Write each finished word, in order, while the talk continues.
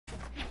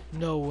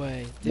No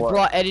way. They What?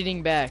 brought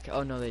editing back.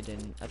 Oh no, they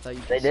didn't. I thought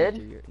you. They could see did?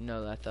 through your...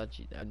 No, I thought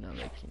you. No,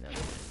 like you know. They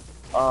didn't.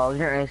 Oh, I was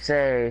gonna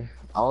say,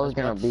 I I was was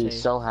gonna about to be say.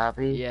 so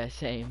happy. Yeah,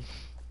 same.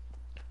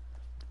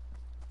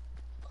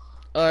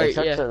 All It right.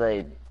 sucks Yeah.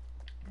 that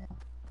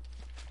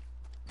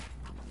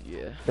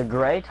Yeah. the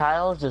gray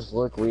tiles just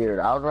look weird.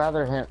 I would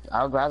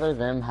rather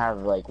them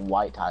have like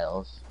white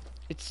tiles.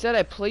 It said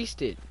I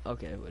placed it.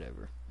 Okay,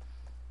 whatever.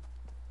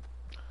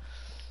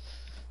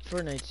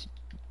 Fortnite's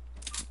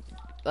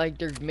like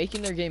they're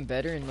making their game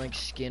better in like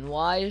skin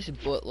wise,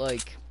 but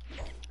like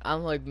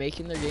I'm like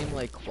making their game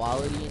like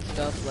quality and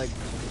stuff. Like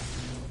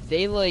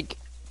they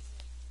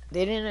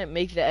didn't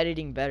make the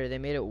editing better. They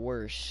made it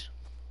worse.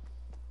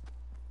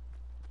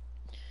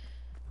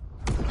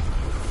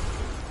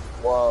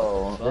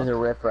 Whoa, Fuck. there's a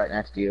rift right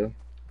next to you.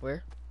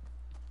 Where?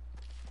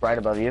 Right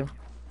above you.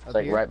 It's Up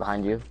like here? right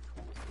behind you.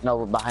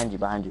 No, behind you,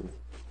 behind you.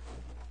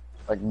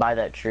 Like by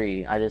that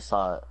tree. I just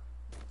saw it.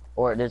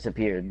 Or it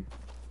disappeared.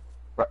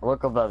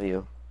 Look above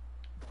you.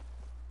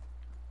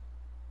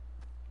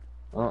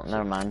 Oh,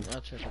 never mind.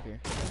 I'll check up here.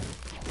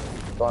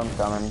 Storm's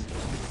coming.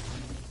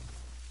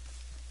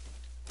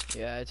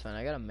 Yeah, it's fine.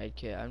 I got a med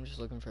kit. I'm just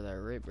looking for that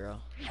rate, bro.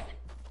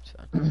 It's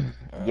fine.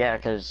 Yeah,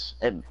 cause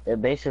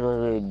it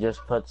basically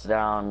just puts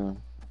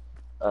down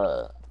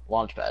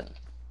launch pad.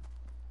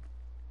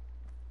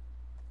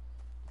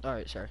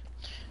 Alright, sorry.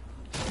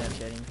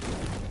 Snapchatting.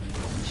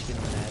 Just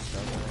getting mad so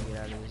I'm gonna get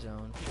out of the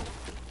zone.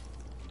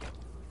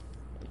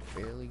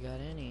 Barely got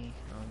any.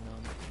 Oh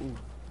no. Ooh,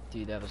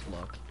 dude, that was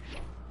luck.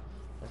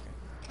 Okay.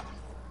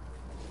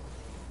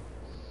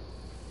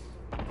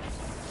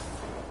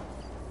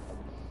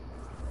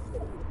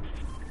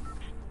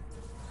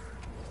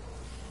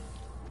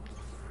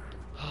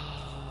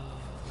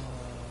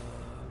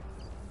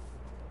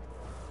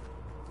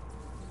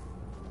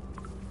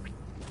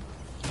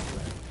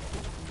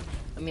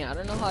 I mean, I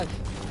don't know how I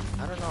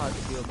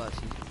feel about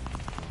season.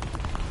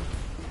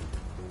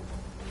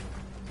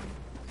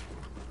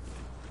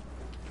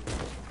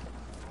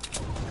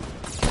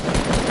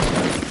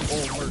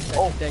 Oh, Merc, I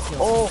took that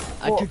kill.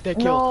 I took that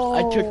kill. No.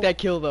 I took that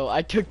kill though.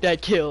 I took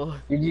that kill.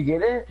 Did you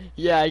get it?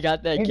 Yeah, I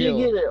got that Did kill.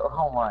 you get it?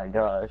 Oh my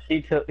gosh,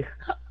 he took.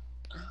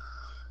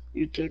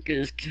 You took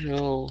his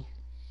kill.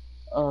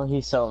 Oh,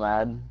 he's so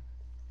mad.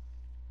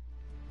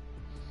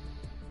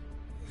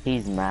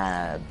 He's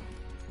mad.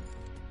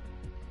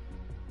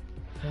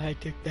 I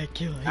took that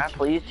kill. Can I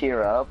please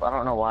cheer up? I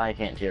don't know why I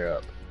can't cheer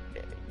up.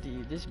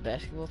 Dude, this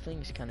basketball thing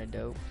is kind of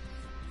dope.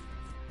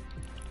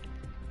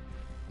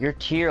 You're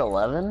tier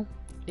 11?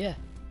 Yeah.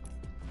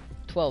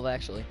 12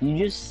 actually. You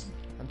just...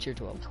 I'm tier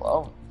 12.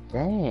 12?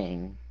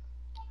 Dang.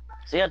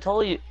 See, I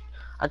told you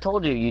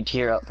you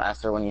tier up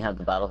faster when you have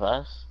the battle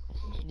pass.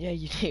 Yeah,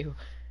 you do.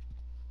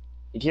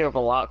 You tier up a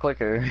lot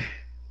quicker.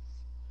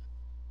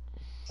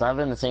 So I've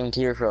been in the same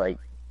tier for like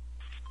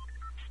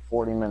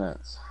 40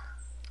 minutes.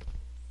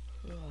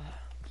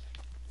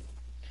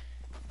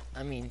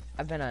 I mean,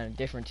 I've been on a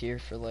different tier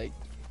for like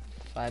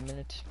 5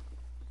 minutes.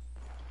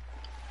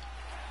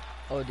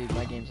 Oh, dude,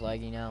 my game's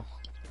laggy now.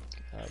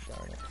 God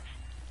darn it.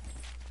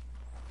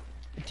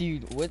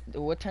 Dude,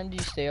 what time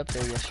did you stay up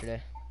there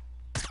yesterday?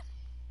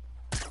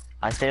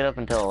 I stayed up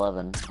until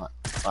 11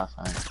 last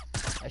night.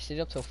 I stayed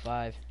up till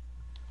 5.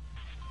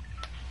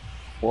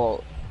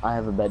 Well, I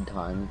have a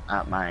bedtime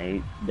at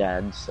my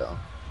dad's, so.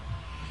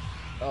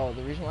 Oh,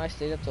 the reason why I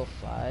stayed up till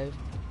 5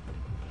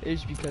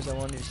 is because I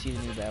wanted to see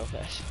the new battle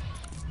pass.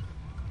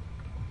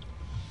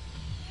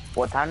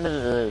 What time did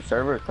the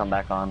servers come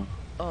back on?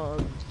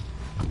 5?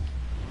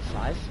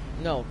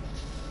 No,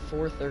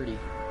 4:30.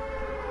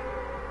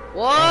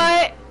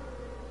 What?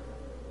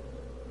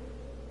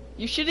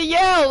 You should have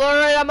yelled. All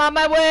right, I'm on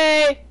my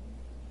way.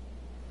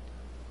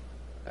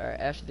 All right,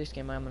 after this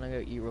game, I'm gonna go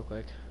eat real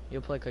quick.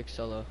 You'll play quick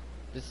solo.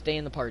 Just stay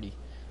in the party.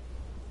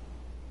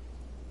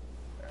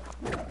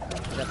 Is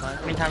that fine?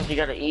 How many times you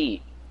gotta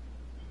eat?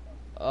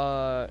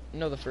 No,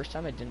 the first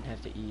time I didn't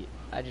have to eat.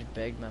 I just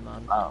begged my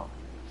mom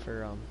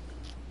for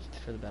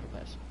the battle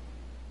pass.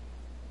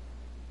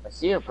 I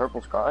see a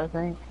purple scar, I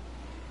think,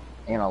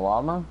 and a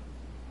llama.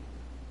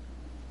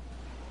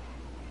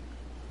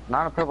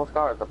 Not a purple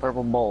scar, it's a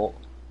purple bolt,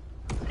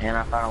 and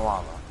I found a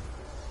llama.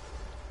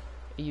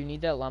 You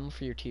need that llama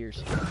for your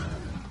tears.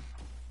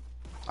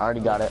 I already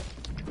got it.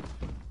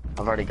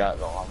 I've already got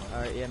the llama.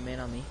 Alright, yeah,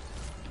 man on me.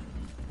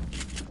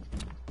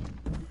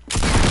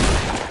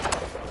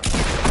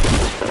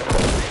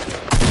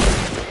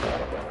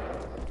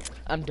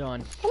 I'm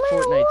done.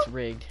 Fortnite's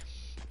rigged.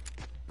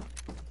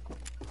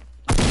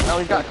 No,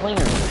 we got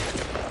cleaners.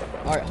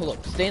 Alright, hold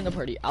up. Stay in the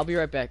party. I'll be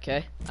right back,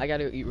 okay? I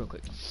gotta go eat real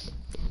quick.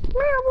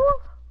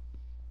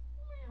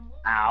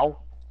 Ow.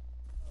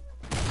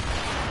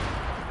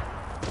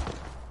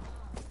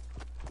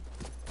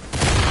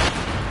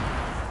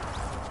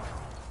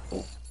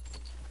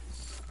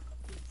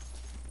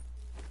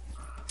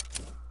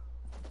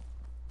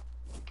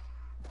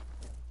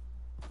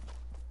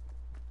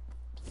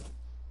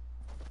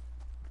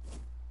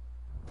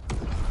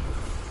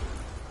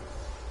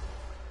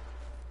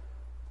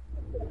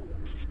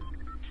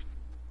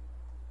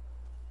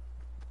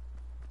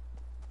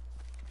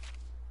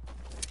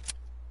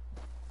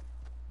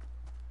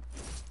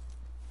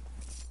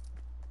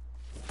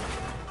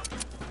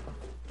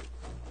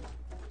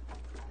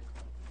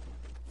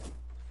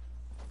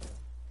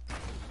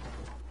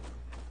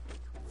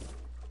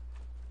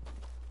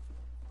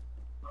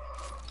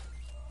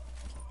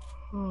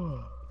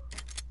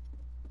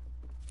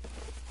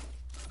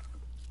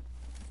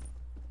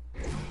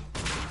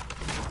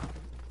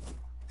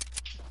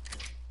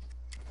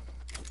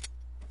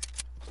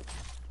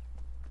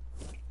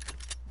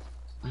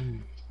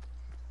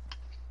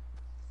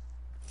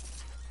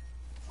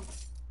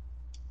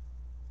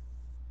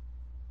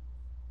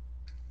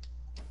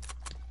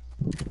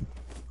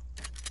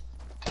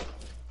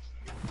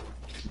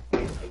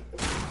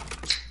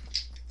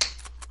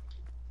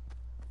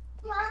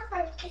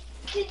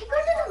 Did you go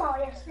to the mall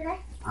yesterday?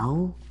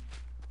 Oh?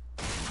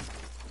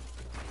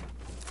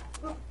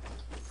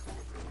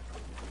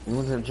 We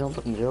went to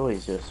Jump and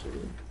Joey's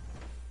yesterday.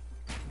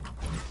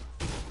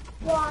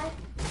 Why?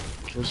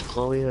 Because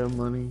Chloe had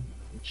money.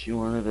 And she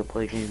wanted to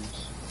play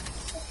games.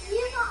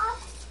 You know,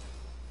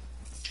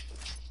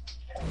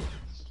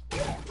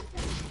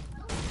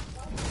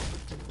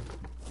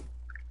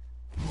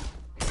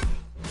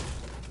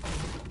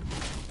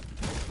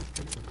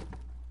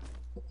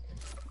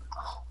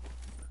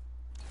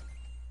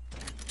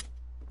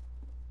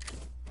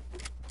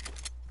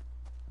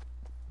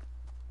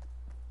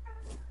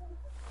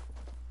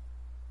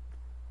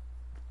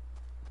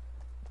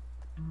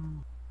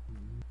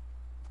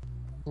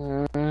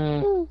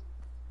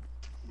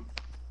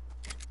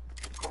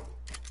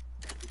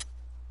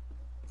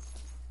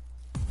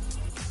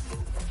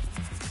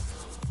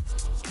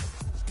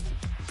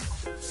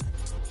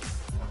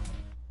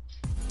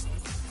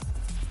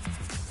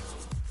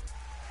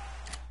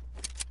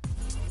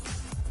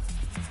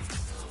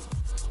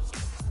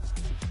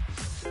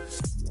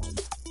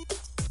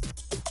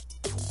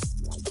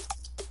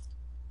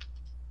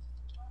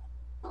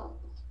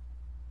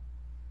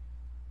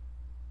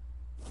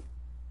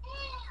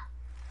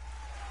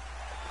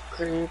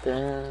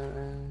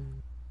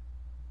 Creeping.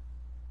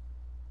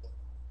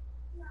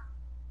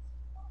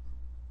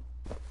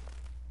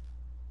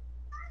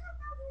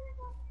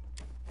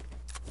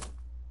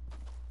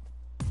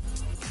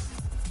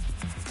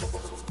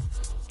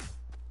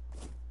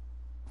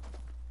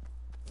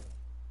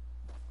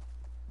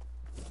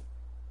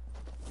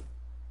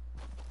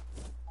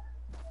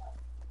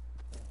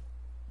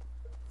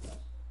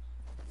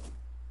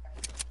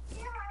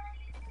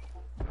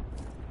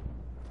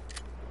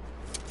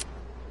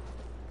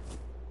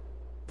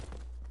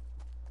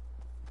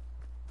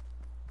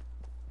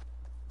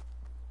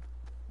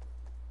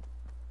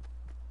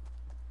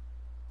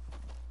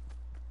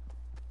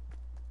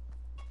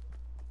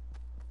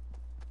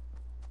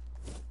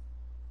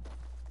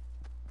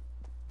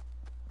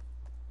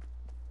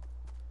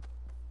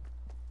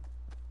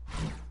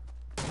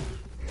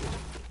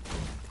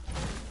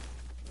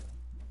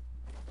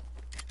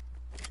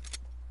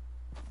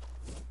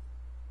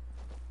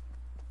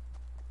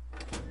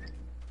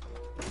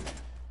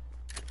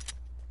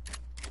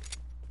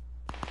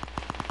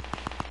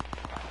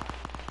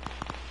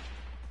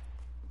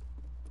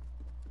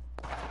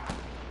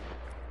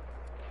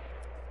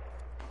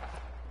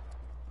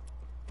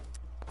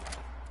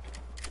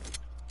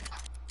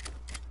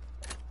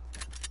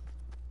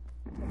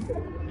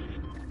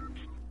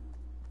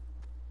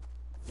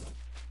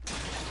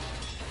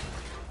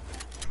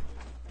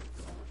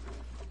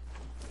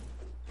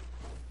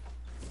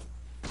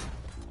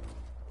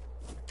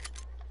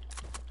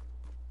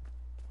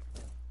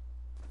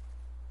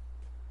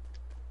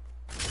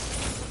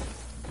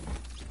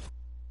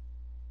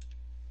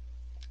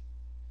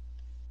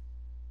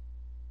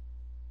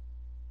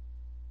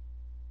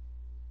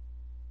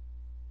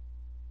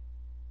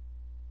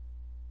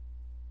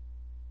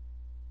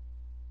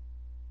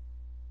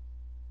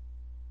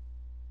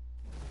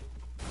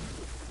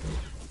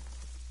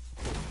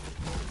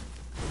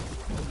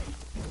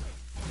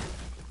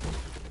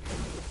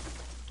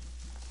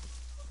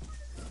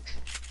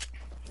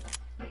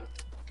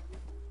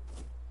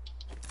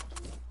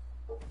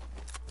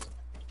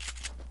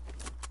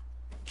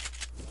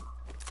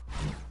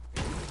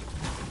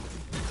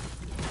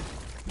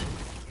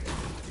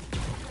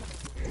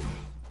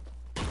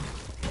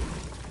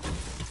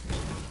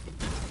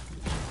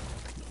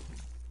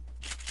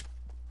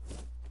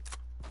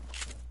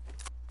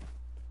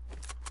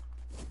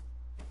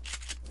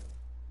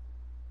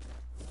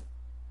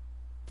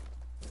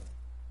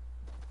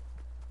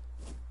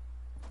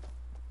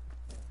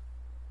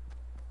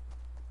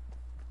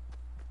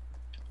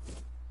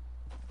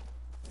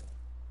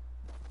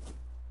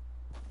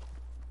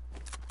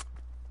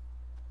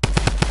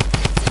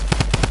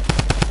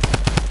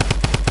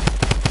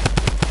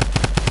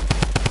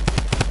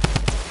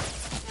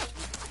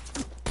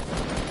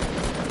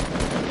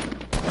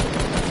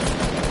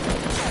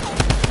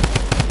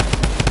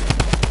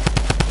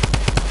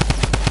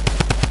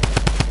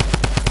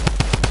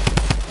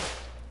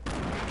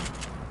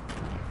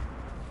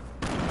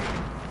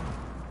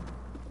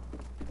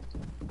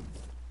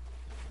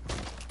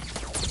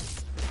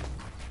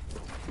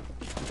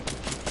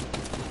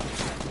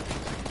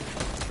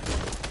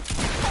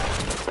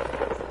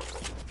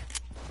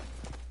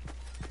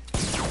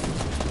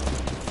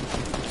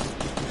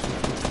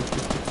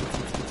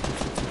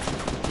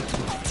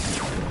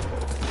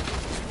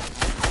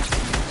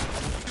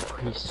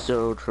 He's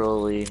so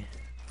trolly.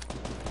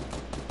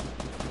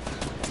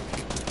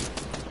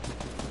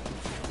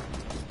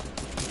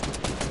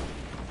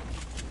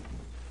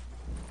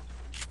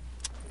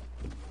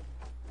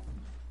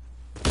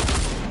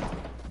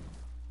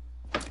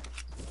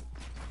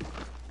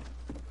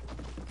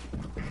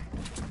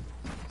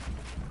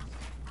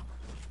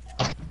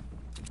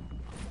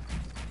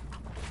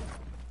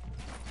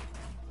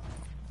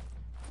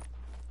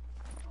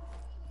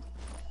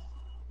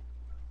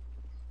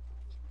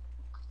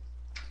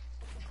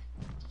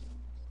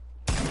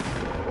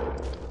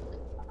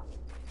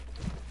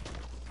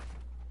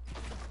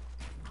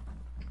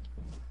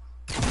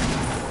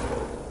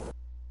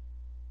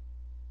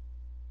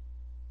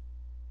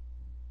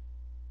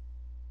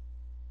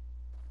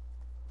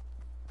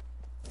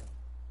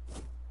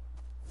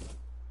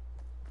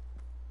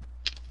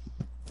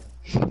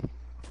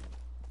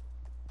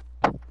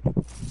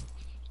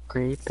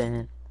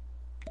 creeping.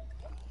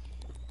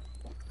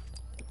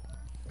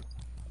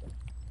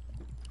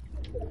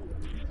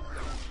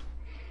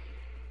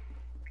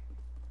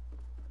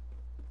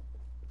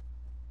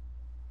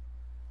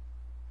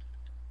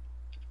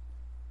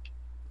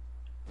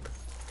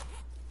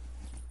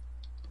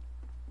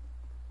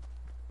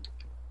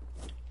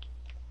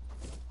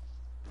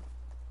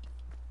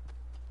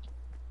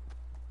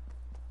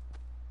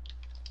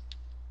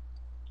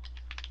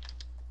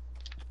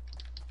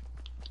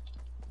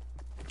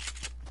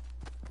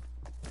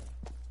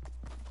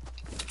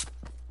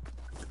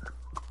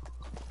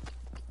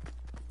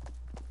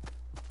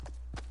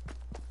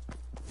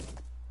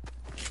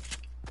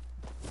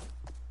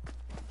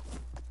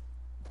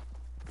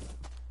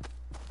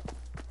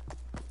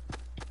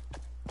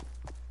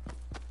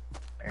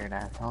 Weird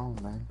ass home,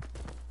 man.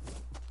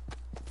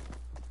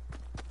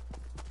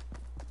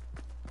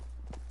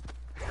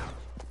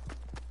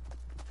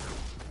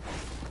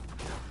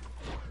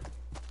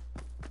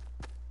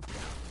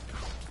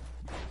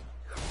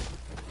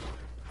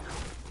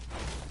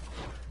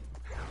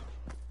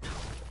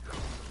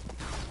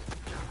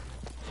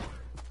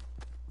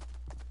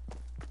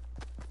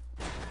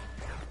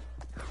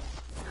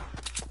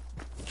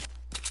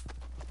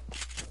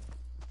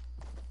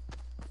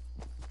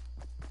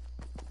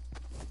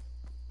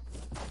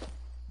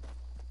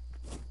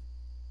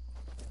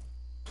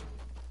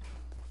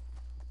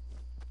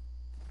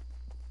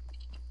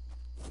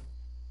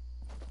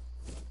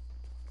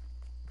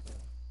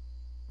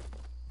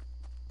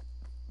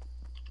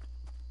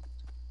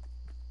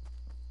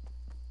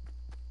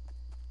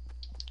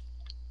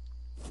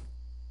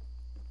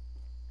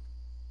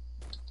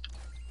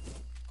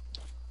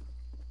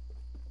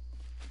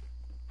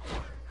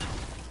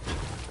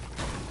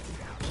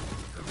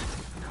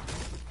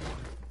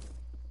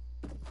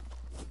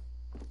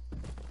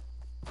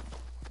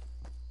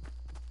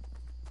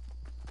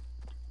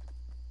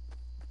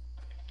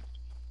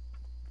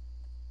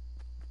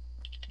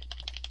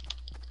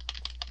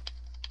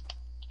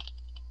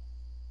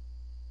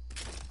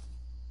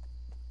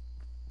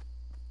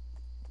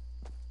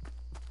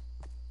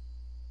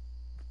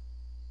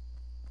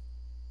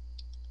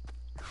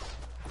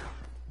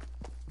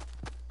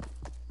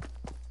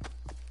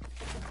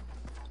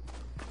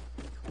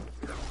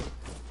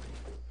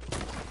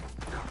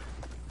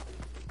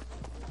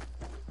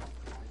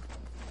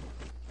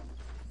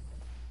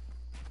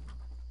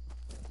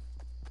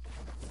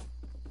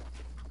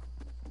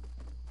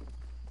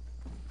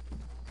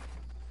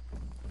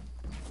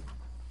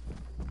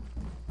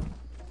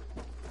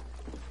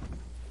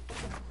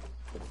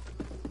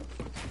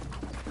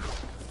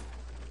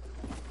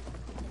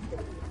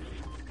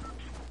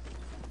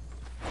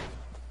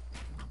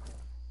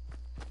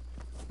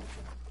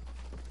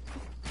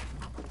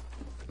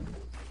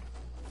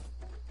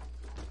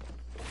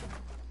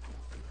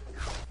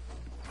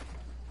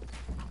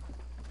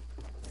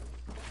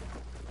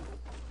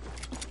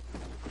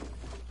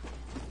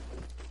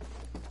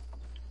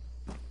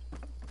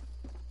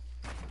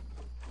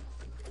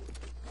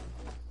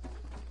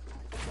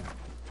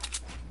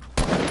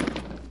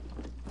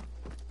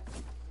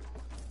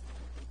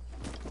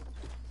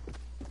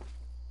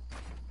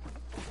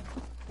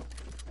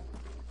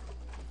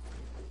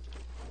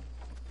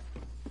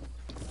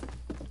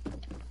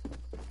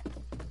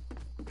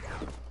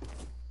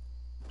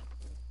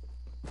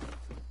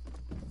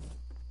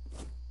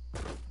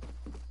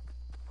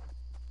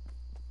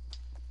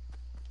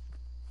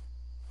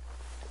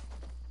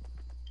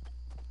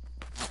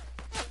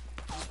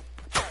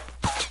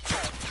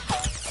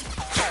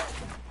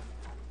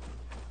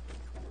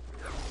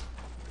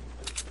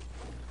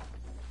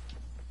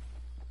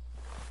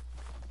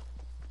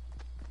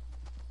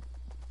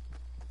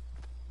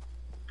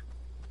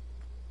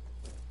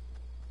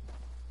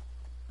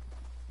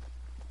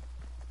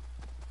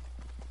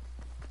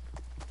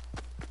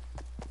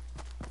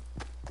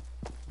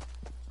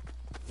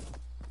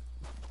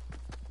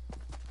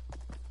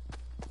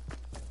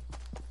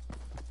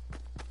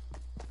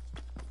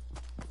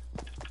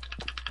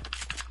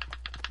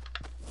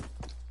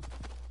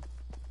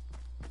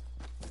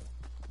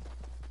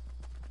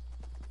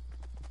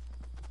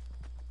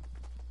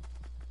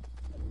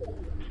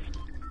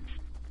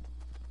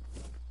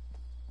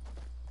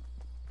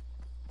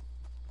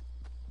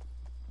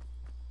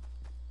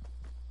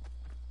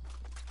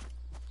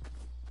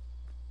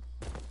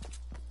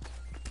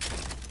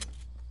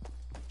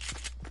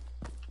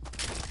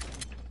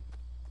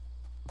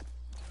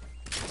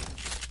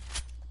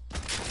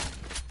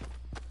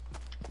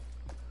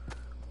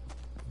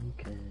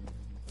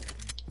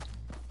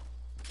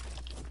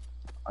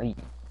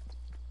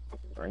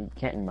 Are you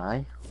kidding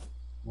me?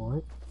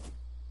 What?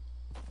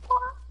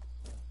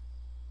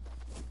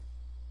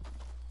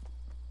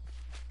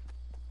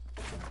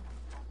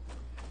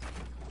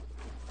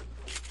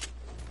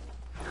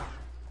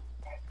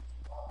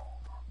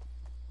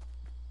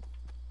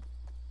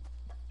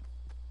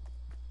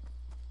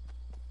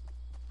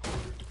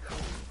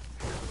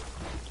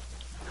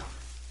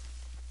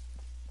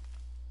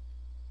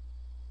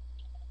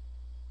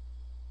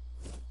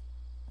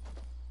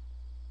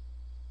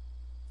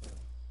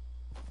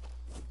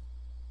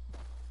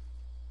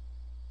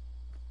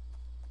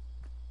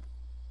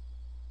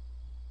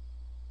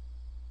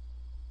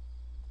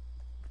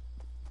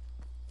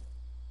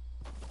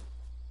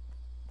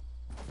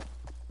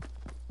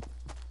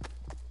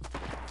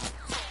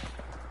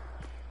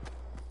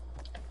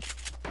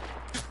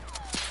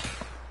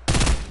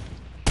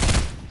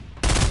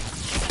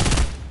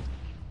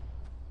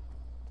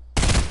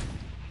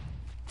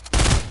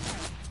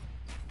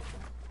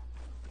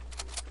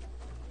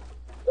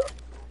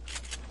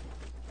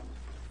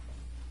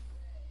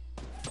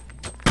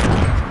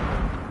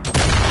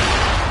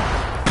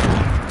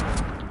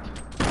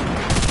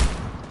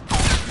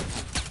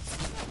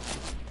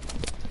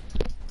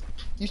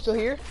 still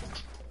here?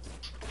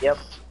 Yep.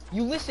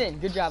 You listen.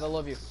 Good job. I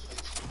love you.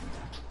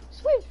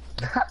 Sweet.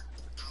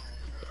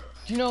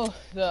 Do you know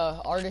the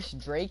artist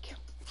Drake?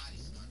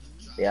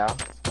 Yeah.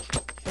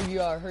 Have you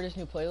heard his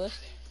new playlist?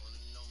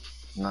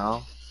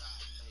 No.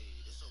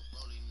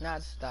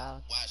 Not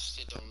style.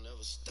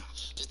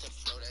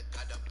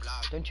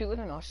 Don't you live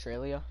in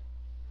Australia?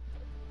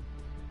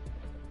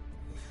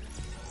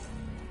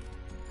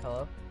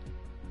 Hello?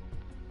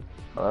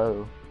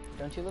 Hello.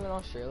 Don't you live in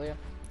Australia?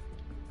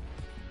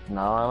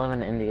 No, I live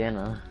in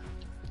Indiana.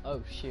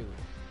 Oh shoot.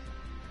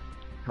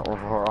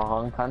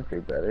 Wrong country,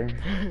 brother.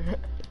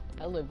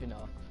 I live in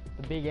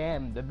the Big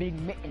M, the Big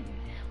Mitten.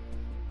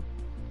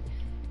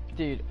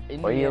 Dude,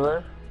 Indiana. Where you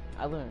live?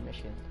 I live in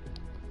Michigan.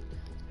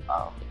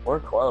 Oh, we're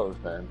close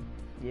then.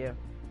 Yeah.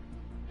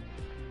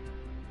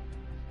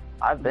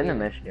 I've been to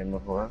Michigan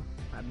before.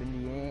 I've been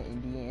to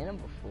Indiana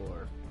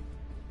before.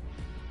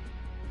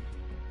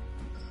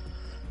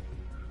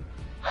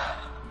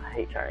 I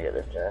hate trying to get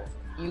this chest.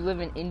 You live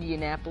in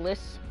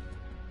Indianapolis?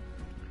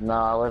 No,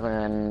 I live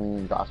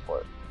in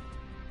Gosport.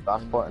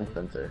 Gosport and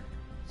Spencer.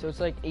 So it's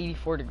like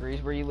 84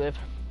 degrees where you live?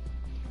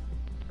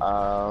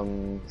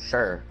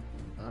 Sure.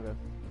 Okay.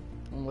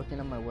 I'm looking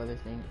at my weather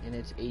thing and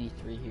it's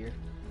 83 here.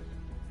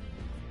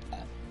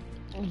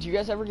 Did you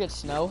guys ever get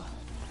snow?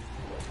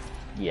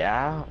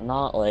 Yeah,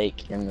 not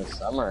like in the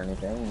summer or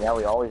anything. Yeah,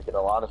 we always get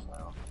a lot of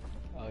snow.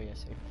 Oh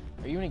yes.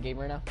 Are you in a game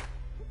right now?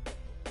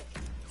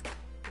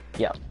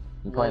 Yeah.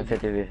 I'm playing Well,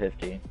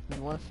 50v50.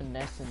 You want to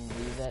finesse and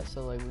leave that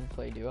so like we can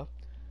play duo?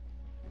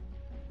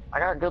 I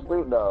got good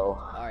loot though.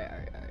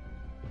 Alright.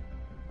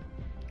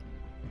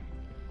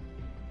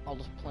 I'll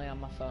just play on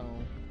my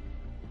phone.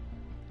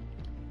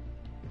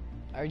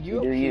 Are you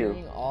You do you.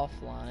 appearing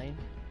offline?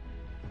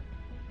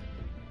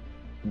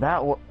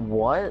 That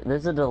what?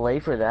 There's a delay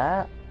for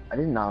that? I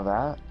didn't know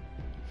that.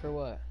 For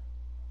what?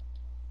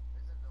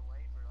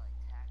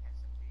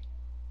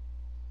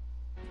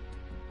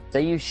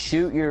 Say you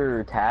shoot your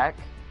attack,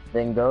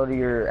 then go to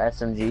your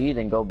SMG,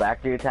 then go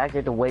back to your attack. You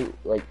have to wait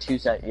like 2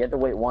 seconds. You have to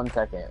wait 1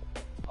 second.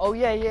 Oh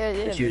yeah.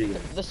 shoot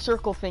again. The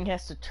circle thing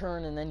has to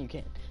turn and then you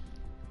can.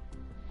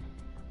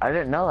 I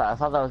didn't know that. I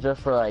thought that was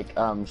just for like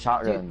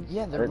shotguns. Dude,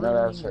 yeah, I they're didn't know that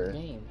ruining was the for.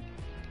 game.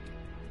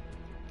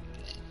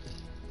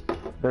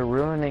 They're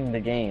ruining the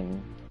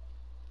game.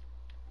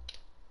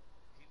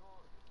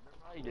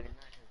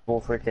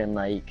 People freaking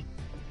like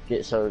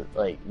get so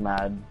like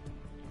mad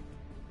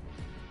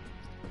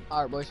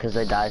Alright, boys. because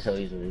they die so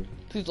easily.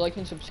 Please like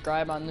and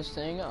subscribe on this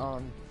thing.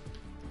 I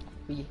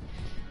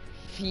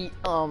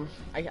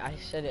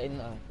said it in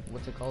the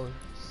what's it called,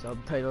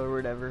 subtitle or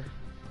whatever.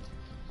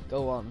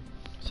 Go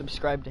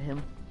subscribe to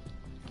him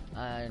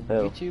on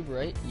Who? YouTube,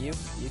 right?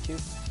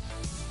 YouTube.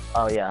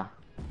 Oh yeah,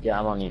 yeah,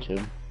 I'm on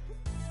YouTube.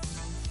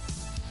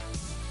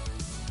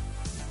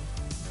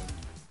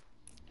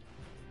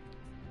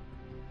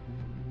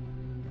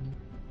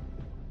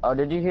 Oh,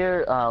 did you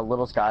hear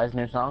Little Sky's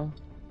new song?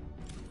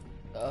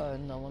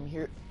 No, let me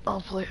hear it.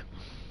 I'll play it.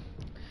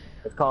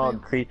 It's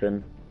called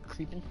Creepin'.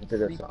 Creeping. It's a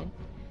good song.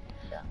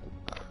 Yeah.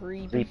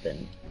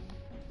 Creepin'.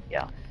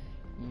 Yeah,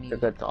 it's a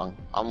good song.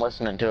 I'm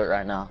listening to it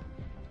right now.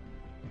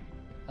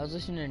 I was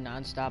listening to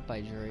Non-Stop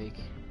by Drake.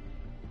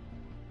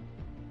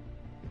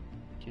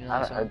 Do you know I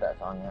that haven't song? heard that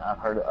song yet. I've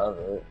heard of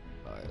it.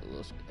 Alright,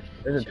 let's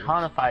There's a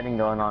ton of fighting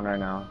going on right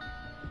now.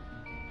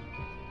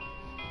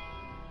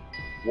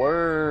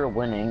 We're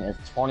winning.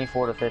 It's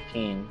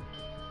 24-15.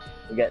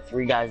 We got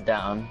 3 guys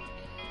down.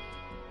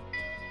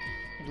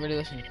 Ready,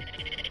 listen.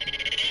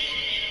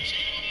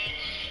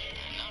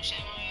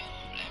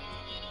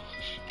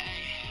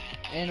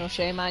 Ain't no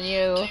shame on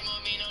you.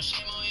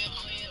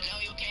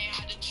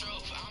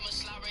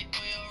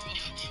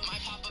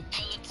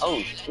 Oh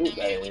shoot,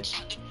 that is.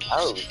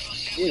 Oh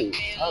shoot.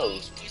 Oh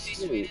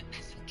shoot.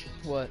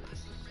 What?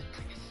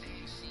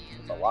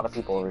 There's a lot of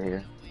people over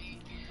here.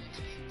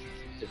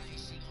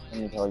 Let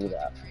me tell you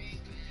that.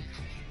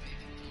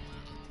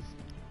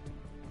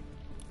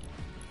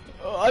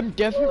 I'm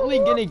definitely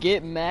gonna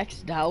get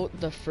maxed out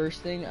the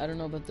first thing. I don't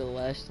know about the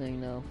last thing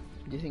though.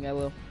 Do you think I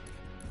will?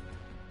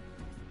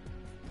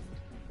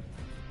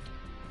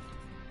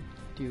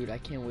 Dude, I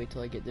can't wait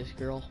till I get this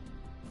girl.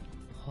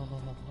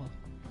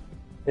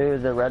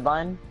 Dude, the red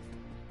line?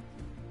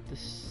 The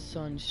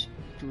sun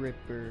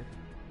stripper.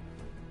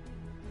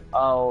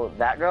 Oh,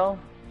 that girl?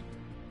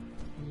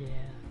 Yeah.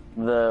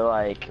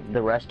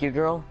 The rescue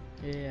girl?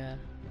 Yeah.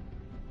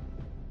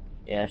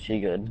 Yeah, she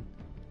good.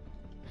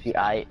 She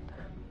aight.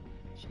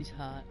 She's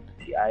hot.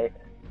 She aight.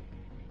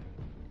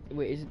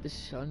 Wait, is it the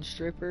sun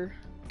stripper?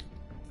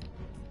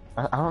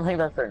 I don't think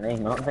that's her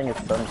name. I don't think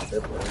it's Sun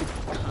Stripper.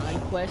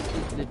 Conquest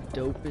is the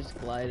dopest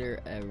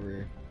glider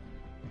ever.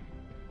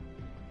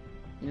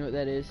 You know what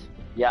that is?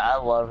 Yeah, I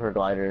love her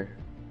glider.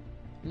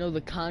 No,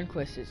 the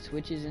Conquest, it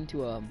switches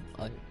into a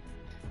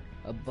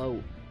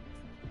boat.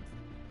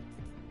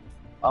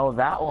 Oh,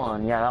 that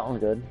one. Yeah, that one's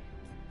good.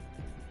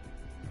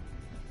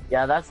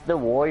 Yeah, that's the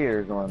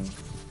Warriors one.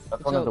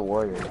 That's one of the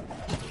Warriors.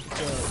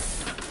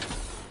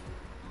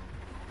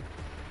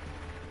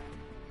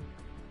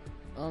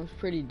 It's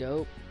pretty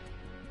dope.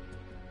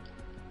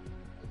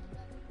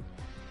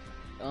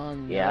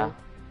 Yeah. No.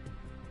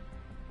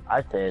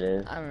 I'd say it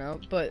is. I don't know,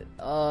 but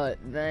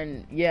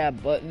then yeah,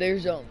 but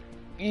there's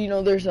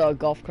there's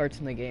golf carts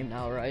in the game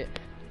now, right?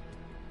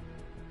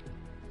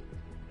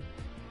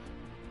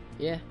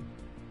 Yeah.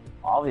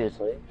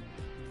 Obviously.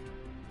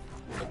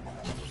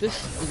 This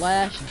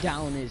splash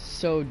down is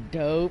so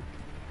dope.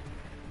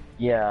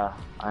 Yeah,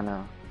 I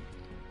know.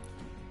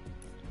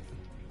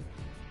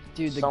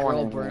 Dude, the Someone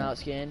girl in here. burnout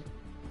skin.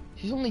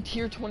 She's only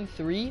tier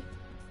 23.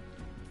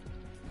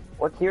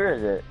 What tier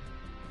is it?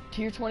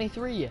 Tier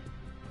 23.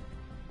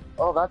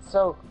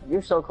 Oh,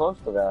 you're so close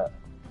to that.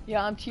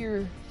 Yeah, I'm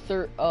tier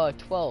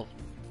 12.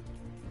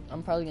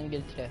 I'm probably gonna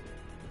get it today.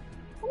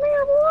 Come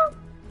here, boy.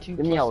 2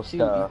 Give me all plus 2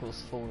 stuff.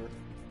 equals 4.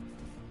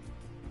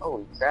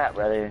 Holy crap,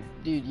 brother.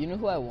 Dude, you know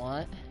who I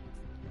want?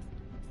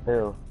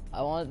 Who?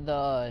 I want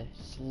the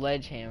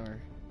sledgehammer.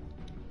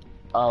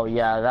 Oh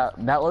yeah,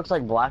 that looks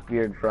like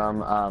Blackbeard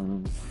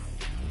from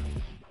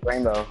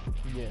Rainbow.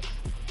 Yes.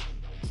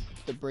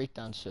 The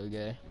breakdown's so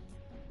gay.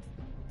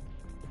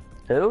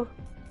 Who?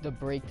 The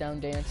breakdown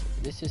dance.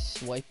 This is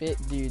Swipe It,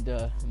 dude,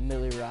 the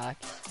Millie Rock.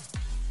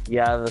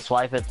 Yeah, the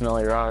swipe it's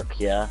Millie Rock,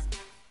 yeah.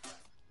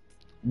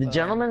 The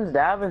gentleman's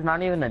dab is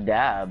not even a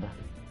dab.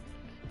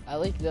 I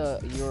like the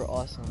You're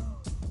Awesome.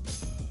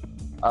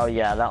 Oh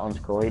yeah, that one's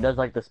cool. He does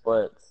like the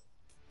splits.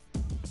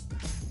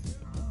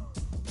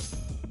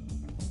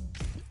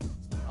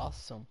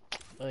 Awesome.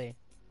 Wait.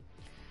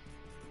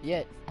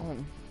 Yeah,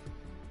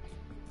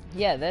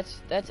 yeah,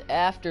 that's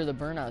after the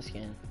burnout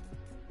skin.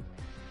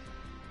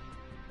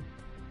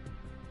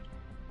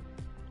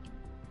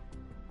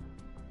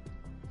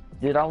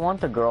 Dude, I want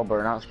the girl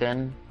burnout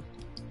skin.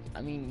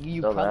 I mean,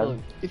 you So probably,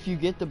 bad. if you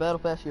get the battle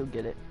pass, you'll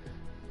get it.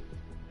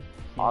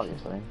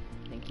 Obviously.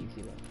 Thank you,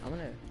 Kilo. I'm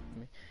gonna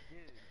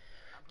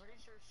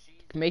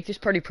make this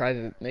party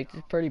private. Make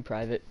this party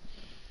private.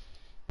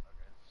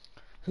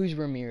 Who's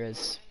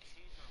Ramirez?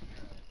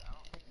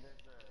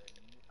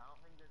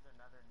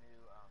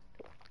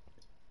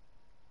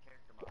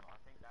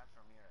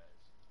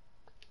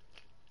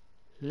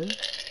 Huh?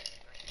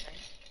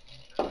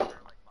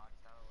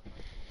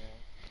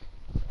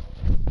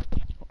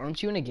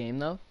 Aren't you in a game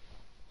though?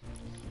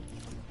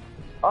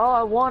 Oh,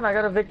 I won! I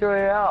got a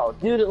victory royale.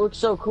 Dude, it looks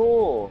so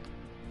cool.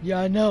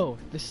 Yeah, I know.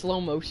 The slow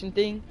motion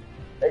thing.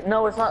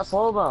 No, it's not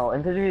slow-mo.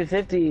 In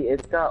 50-50,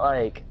 it's got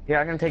like... Here,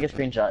 I'm gonna take a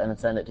screenshot and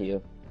send it to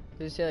you.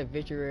 Does it say like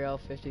victory royale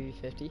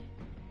 50v50?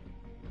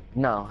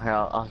 No, here,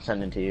 I'll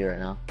send it to you right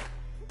now.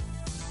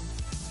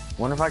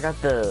 Wonder if I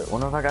got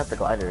the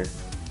glider.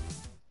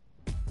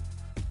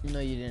 No,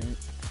 you didn't.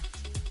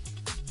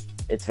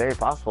 It's very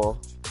possible.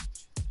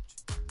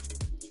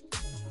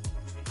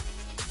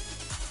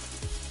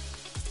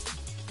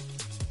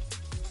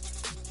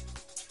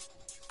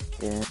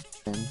 Yeah.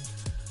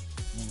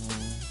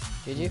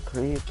 Did you?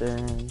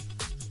 Creeping.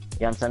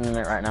 Yeah, I'm sending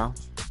it right now.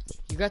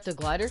 You got the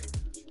glider?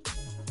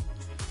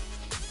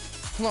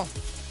 Come on.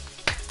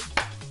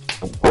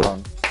 Hold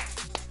on.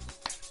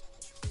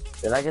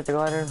 Did I get the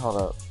glider? Hold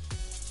up.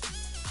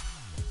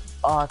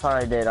 Oh, I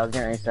thought I did. I was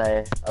gonna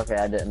say. Okay,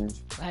 I didn't.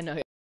 I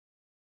know.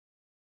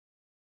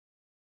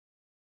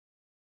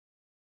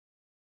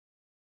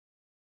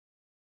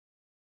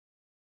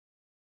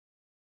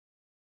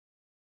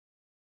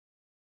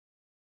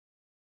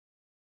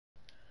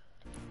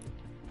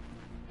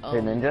 Hey,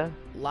 Ninja?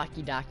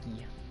 Locky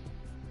Docky.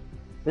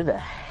 Who the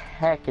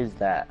heck is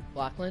that?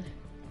 Lachlan?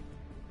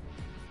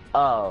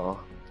 Oh.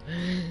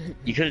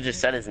 You could have just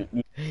said his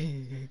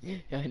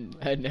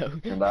I know.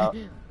 about.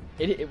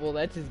 Well,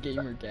 that's his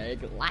gamer tag.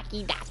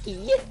 Locky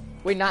Docky.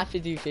 Wait, not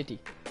 50-50.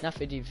 Not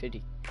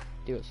 50-50.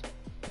 Do it.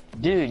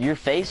 Dude, your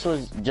face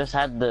was just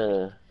had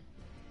the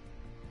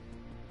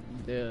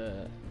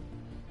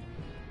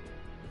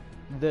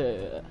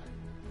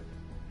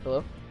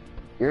Hello?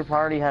 Your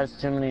party has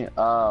too many.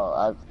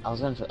 Oh, I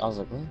was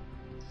like,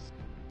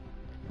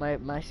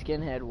 what? My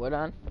skin had what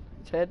on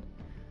its head?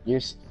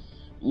 As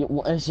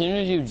soon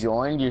as you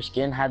joined, your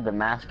skin had the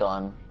mask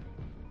on.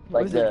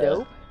 Like Was it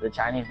dope? The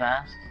Chinese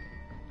mask.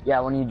 Yeah,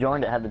 when you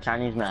joined, it had the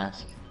Chinese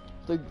mask.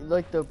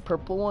 Like the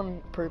purple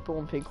and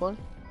pink one?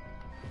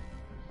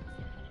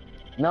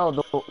 No,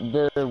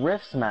 the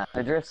Rift's mask,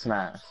 the Drift's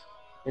mask,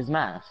 his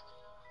mask.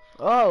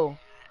 Oh.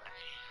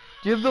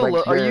 Do you have the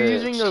Like are you the-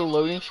 using the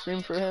loading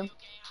screen for him?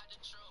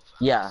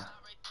 Yeah.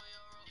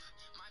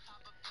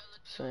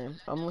 Same.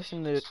 I'm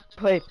listening to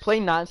play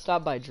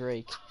Non-Stop by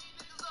Drake.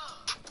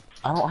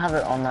 I don't have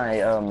it on my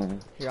Here,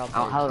 I'll I play.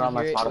 don't have it Can on you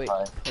my hear it? Wait,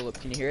 Spotify. hold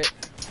up. Can you hear it?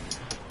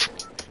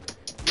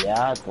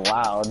 Yeah, it's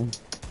loud.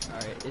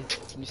 Alright,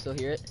 can you still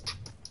hear it?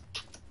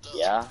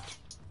 Yeah.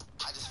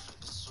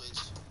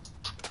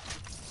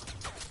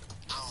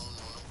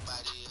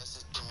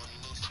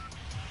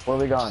 Where are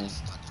we going?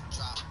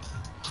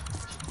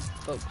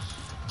 Folks.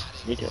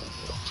 You too.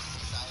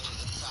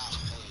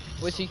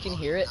 Wait, so you can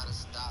hear it?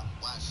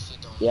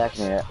 Yeah, I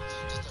can hear it.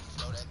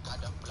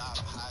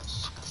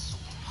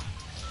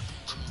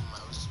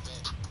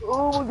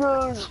 Oh my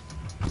god!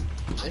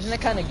 Isn't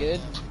it kind of good?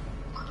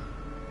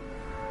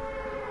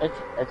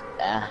 It's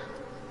Yeah,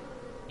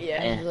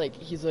 Eh.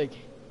 he's like,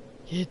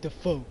 hit the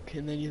folk,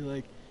 and then you're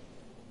like,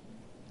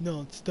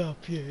 non-stop,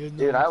 yeah,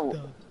 Dude,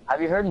 non-stop.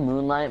 have you heard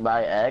Moonlight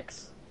by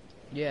X?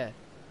 Yeah.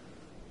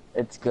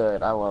 It's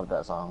good. I love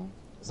that song.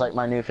 It's like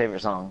my new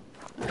favorite song.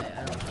 I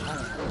don't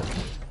know.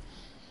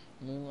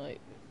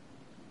 Moonlight.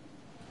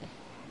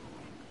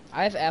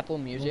 I have Apple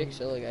Music,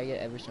 so like I get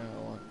every song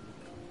I want.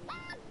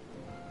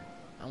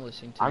 I'm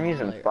listening to I'm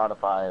using Moonlight.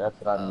 Spotify. That's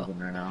what I'm Oh. using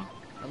right now.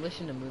 I'm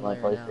listening to My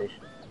Moonlight right now. PlayStation.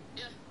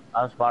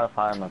 I have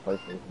Spotify on my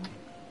PlayStation.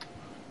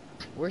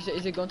 Where's it?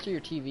 Is it going through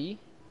your TV?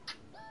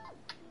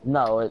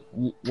 No,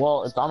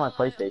 well, it's on my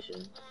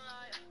PlayStation.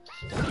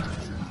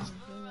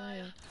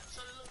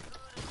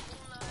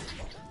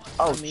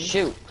 Oh Me?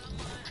 shoot!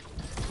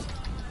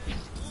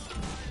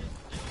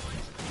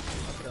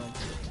 I'll kill him.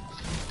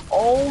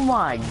 Oh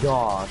my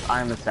gosh,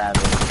 I'm a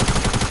savage.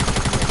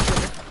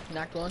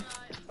 Knocked one.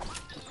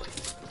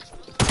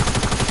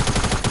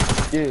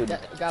 Dude,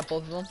 Got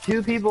both of them.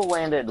 2 people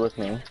landed with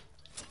me.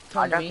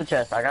 Come I to got me. the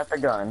chest, I got the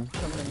gun,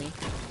 Come to me.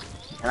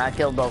 and I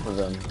killed both of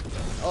them.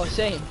 Oh,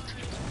 same.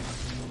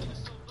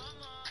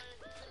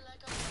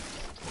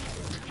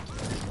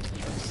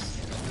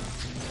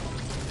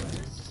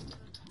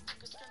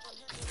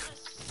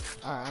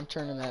 Alright, I'm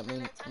turning that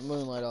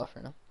moonlight off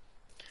right now.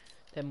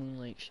 That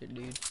moonlight shit,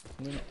 dude.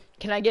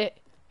 Can I get...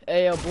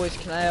 Hey, yo, boys,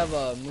 can I have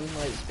a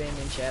moonlight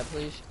spam in chat,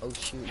 please? Oh,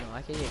 shoot, no,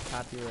 I can get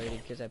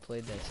copyrighted because I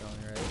played that song,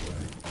 right?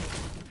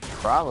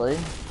 Probably.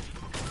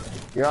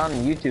 You're on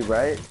YouTube,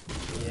 right?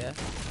 Yeah.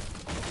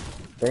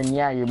 Then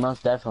yeah, you're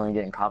most definitely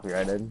getting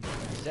copyrighted.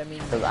 Does that mean...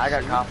 Cause I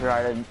got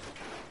copyrighted.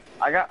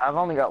 I've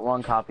only got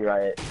 1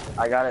 copyright.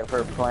 I got it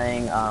for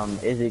playing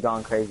Izzy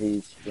Gone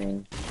Crazy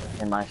stream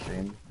in my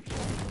stream.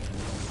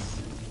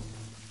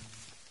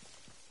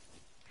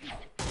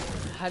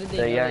 How did they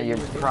So know yeah, that you you're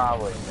were doing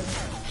probably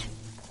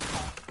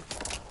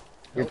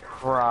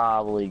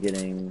Nope.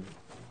 getting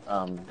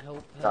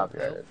Help,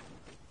 copyrighted.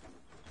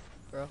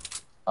 bro.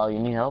 Oh, you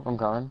need help? I'm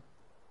coming.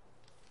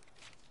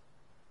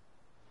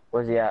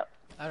 Where's he at?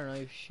 I don't know,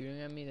 you were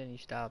shooting at me, then you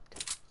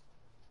stopped.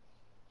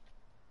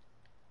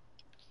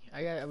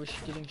 I was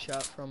getting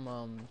shot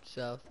from,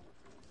 south.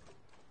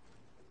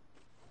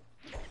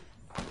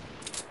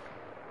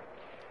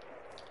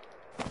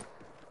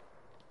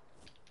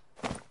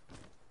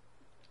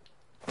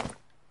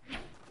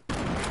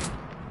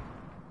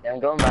 Yeah, I'm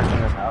going back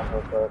in this house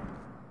real quick.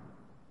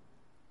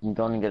 I'm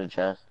going to get a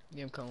chest.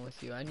 Yeah, I'm coming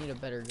with you. I need a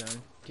better gun.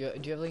 Do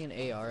you have like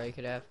an AR I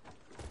could have?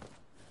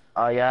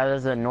 Yeah,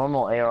 there's a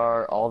normal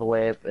AR all the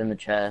way up in the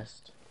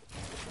chest.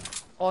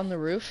 On the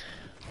roof?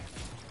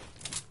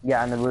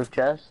 Yeah, in the roof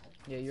chest.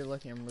 Yeah, you're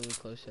lucky I'm really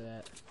close to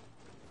that.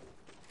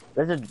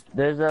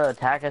 There's a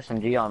attack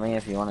SMG on me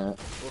if you want it.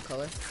 What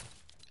color?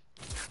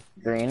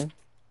 Green.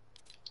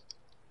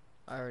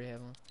 I already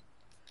have one.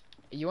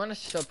 You want a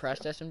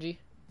suppressed SMG?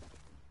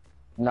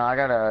 No, I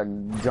got a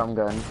drum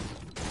gun.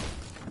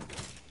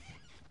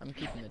 I'm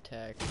keeping the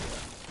tac.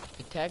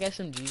 The tac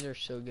SMGs are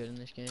so good in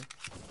this game.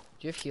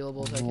 Do you have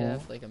healables I could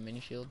have? Like a mini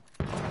shield?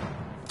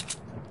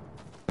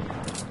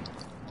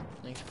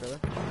 Thanks, brother.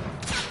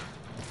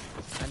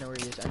 I know where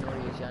he is, I know where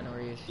he is, I know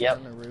where he is. He's Yep.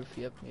 on the roof,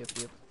 yep.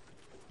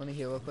 Let me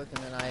heal real quick,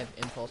 and then I have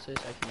impulses.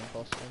 I can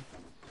impulse him.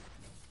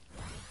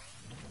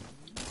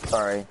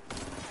 Sorry.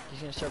 He's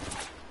gonna start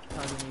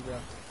pounding me, bro.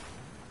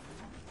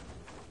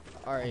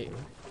 Alright,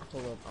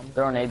 hold up. I'm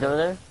Throwing nades over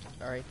there?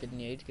 Alright, good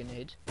nades, good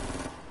nades.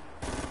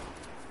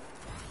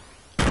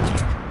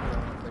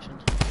 I'm pushing.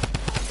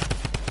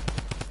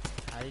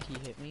 How did he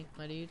hit me,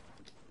 my dude?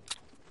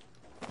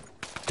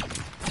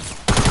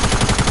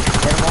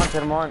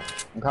 Hit him once.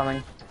 I'm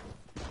coming.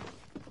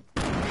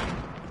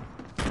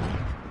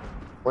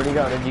 Where'd he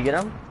go? Did you get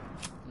him?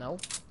 No?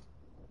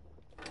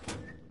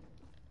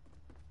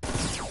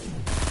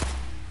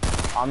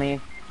 On me.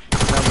 No,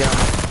 get him.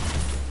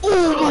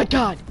 Oh my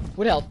god!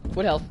 What health?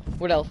 What health?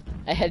 What health?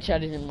 I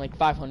headshotted him like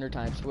 500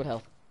 times. What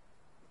health?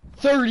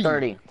 30!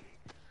 30.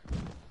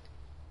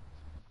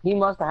 He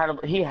must have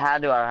had he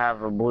had to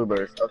have a blue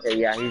burst. Okay,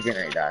 yeah, he's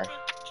gonna die.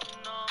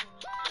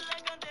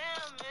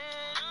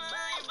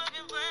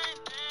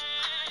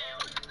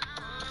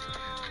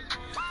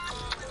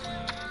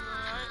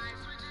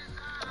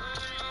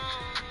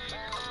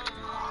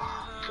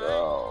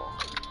 Bro.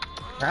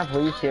 Can I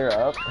please cheer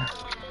up?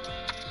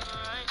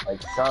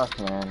 Like, sus,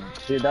 man.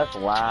 Dude, that's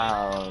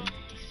loud.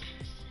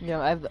 Yeah,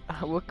 I have.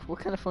 What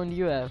kind of phone do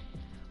you have?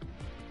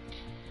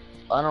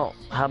 I don't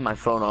have my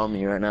phone on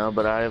me right now,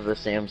 but I have the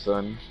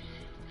Samsung.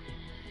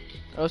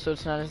 Oh, so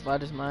it's not as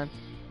loud as mine.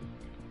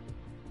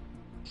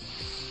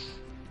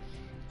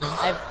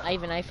 I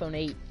have an iPhone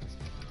 8.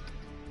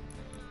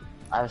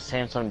 I have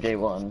Samsung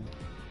J1.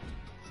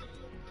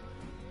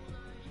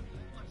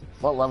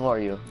 What level are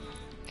you?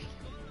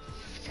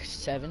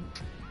 7.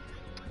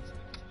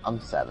 I'm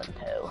 7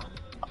 too.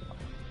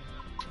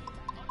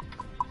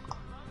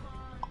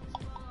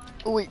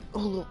 Oh wait,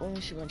 hold up. Let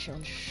me see my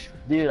challenge.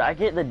 Dude, I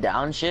get the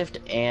downshift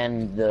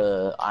and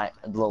the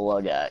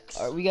lug axe.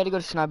 Alright, we gotta go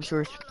to Snobby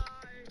Shores.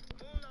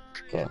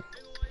 Okay.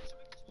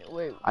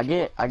 Wait. I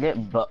get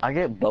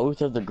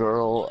both of the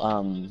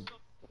girl.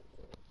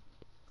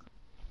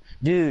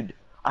 Dude,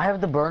 I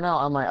have the burnout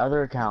on my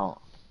other account.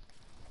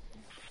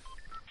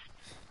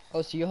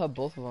 Oh, so you'll have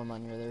both of them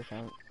on your other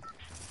account.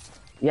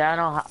 Yeah, I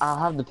know. I'll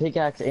have the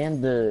pickaxe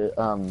and the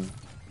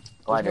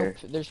glider.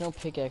 There's no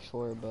pickaxe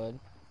for it, bud.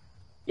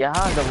 Yeah,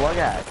 huh, the lug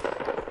axe.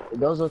 It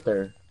goes with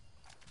her.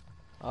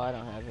 Oh, I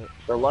don't have it.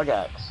 The lug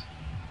axe.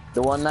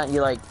 The one that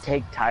you like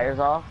take tires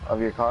off of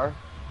your car.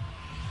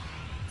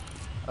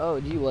 Oh,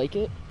 do you like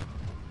it?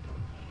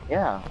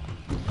 Yeah.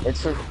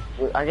 It's for.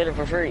 I get it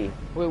for free.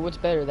 Wait, what's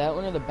better, that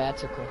one or the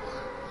Batsicle?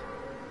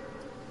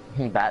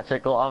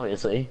 Batsicle,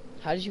 obviously.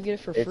 How did you get it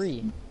for It's-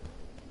 free?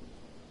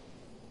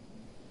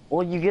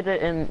 Well, you get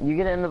it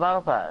in the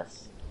battle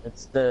pass.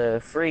 It's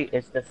the free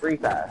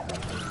pass.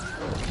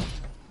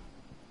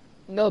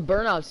 No,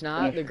 Burnout's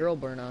not. The girl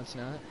Burnout's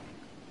not.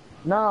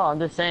 No, I'm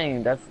just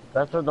saying that's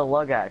what the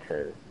lug axe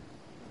is.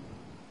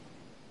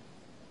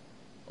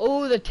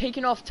 Oh, the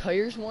taking off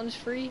tires one's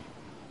free?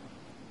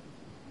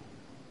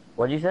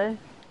 What'd you say?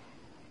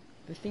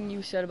 The thing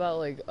you said about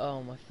like,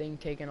 a thing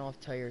taking off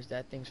tires,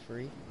 that thing's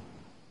free?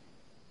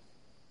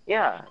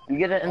 Yeah, you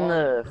get it in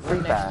the free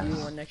one pass. next to you,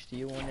 one next to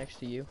you, one next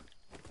to you.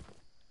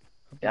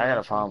 Yeah, I got a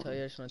just wanna pump. tell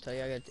you, I just want to tell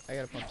you, I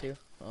got a pump too.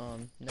 No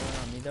one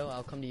on me though.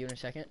 I'll come to you in a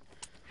second.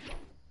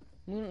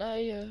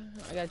 Moonlight,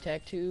 I got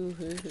attack too.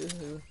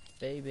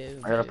 Baby.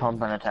 I got a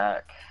pump and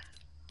attack.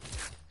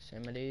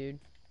 Same, my dude.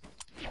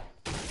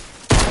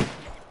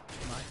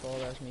 My fault.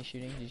 That was me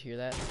shooting. Did you hear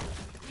that?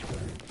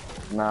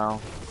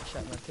 No,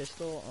 Shot my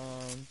pistol.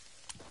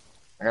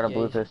 I got a Yeah,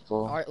 blue you-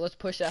 pistol. All right, let's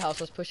push that house.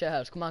 Let's push that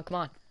house. Come on, come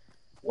on.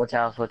 Which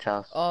house? Which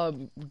house?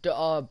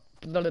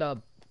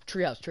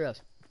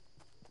 Treehouse.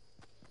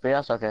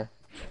 Yes, okay.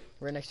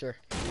 Right next to her.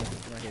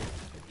 Right here.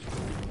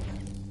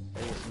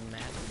 There's some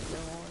mats.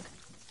 Dog.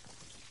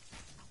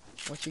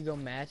 Once you go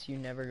mats, you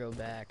never go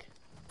back.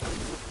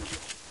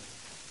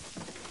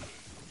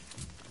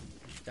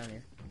 Down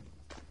here.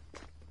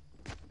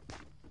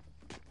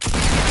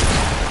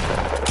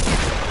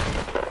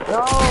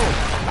 No!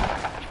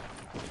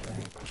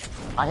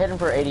 I hit him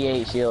for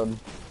 88 shield.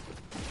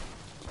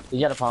 You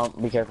got a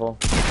pump, be careful.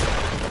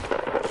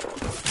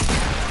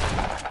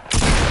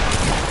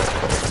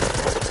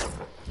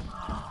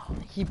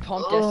 He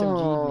pumped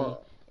SMG'd me.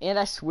 And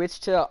I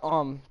switched to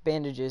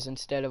bandages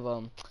instead of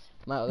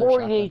my other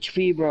 40 shotgun.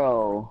 HP,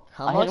 bro.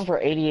 How I much? hit him for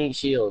 88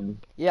 shield.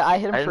 Yeah, I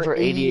hit him for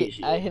 88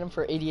 shield. I hit him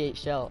for 88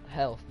 shell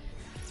health.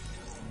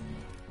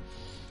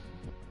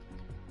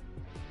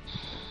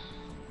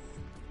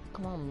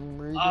 Come on,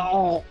 Ruben.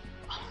 Oh!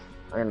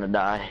 I'm gonna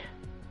die.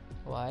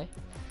 Why?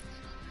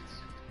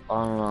 I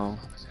don't know.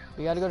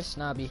 We gotta go to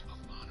Snobby.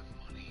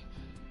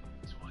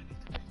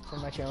 For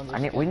my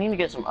challenges. We need to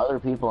get some other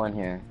people in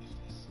here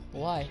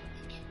Why?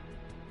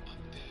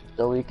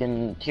 so we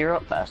can tier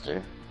up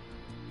faster.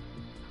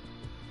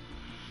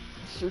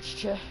 Search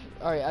check.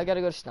 Alright, I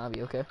gotta go to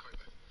Snobby, okay?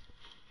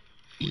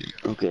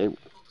 Okay.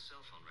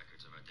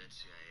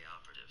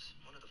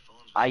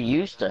 I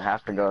used to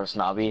have to go to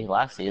Snobby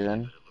last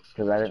season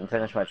because I didn't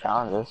finish my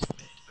challenges.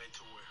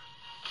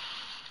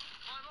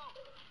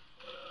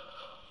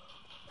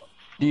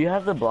 Do you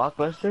have the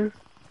blockbuster?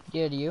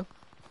 Yeah, do you?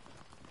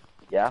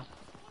 Yeah.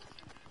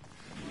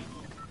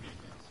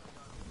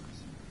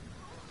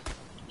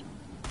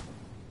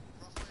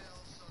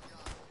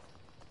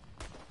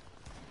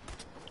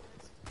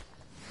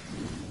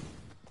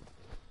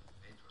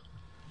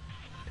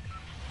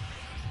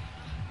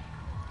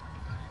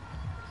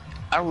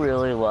 I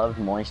really loved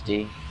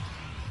Moisty.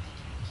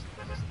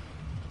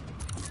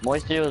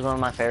 Moisty was one of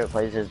my favorite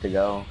places to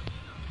go.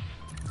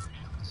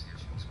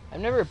 I've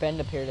never been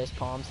to Paradise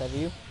Palms, have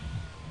you?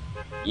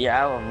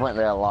 Yeah, I went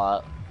there a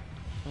lot.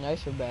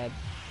 Nice or bad?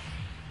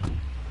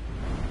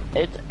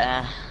 It's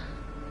Eh.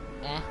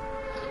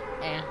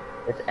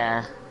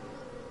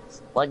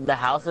 It's Like the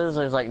houses,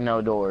 there's like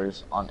no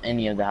doors on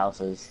any of the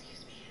houses.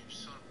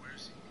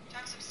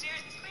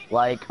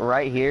 Like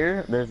right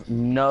here, there's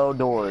no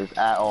doors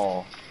at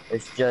all.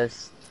 It's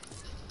just,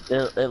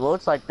 it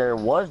looks like there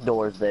was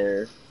doors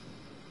there,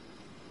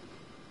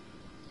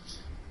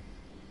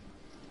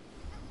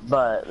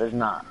 but there's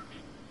not.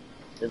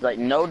 There's like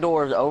no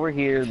doors over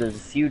here. There's a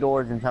few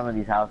doors in some of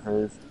these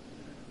houses.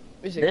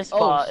 Is it, This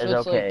spot so is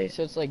it's okay. Like,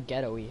 so it's like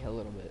ghetto-y a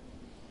little bit.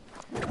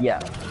 Yeah.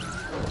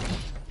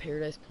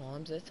 Paradise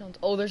Palms, that sounds...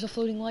 Oh, there's a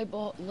floating light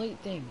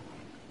thing.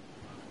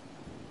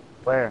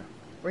 Where?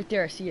 Right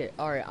there, I see it.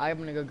 Alright, I'm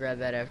gonna go grab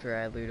that after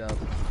I loot up.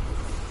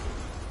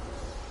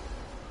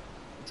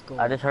 Let's go.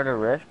 I just heard a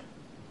rift.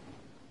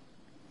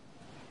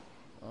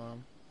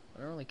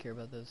 I don't really care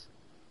about this.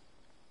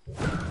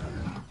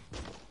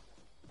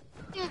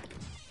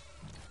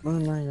 Oh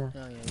my Oh god.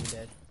 yeah, you're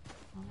dead.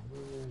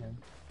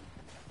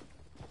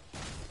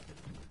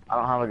 I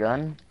don't have a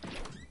gun.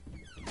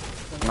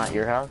 I'm at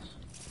your house.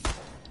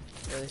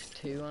 There's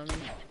two on me.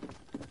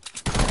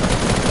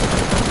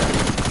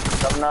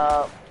 Coming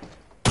up.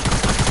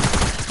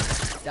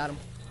 Got him.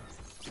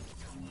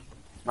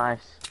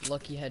 Nice.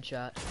 Lucky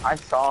headshot. I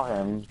saw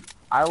him.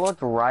 I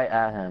looked right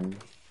at him.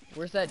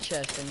 Where's that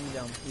chest? I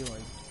need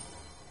healing.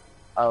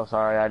 Oh,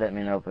 sorry, I didn't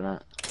mean to open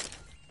it.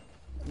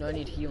 No, I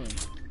need healing.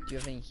 Do you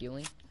have any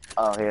healing?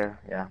 Oh, here,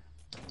 yeah.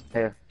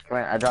 Here, come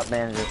here. I dropped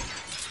bandages.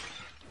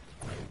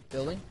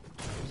 Building?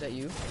 Is that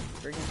you?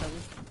 Breaking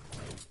something?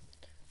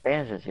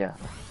 Bandages, yeah.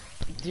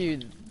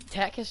 Dude,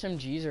 TAC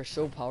SMGs are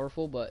so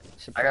powerful, but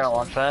I got a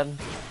launch suppressing.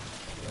 pad.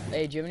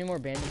 Hey, do you have any more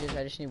bandages?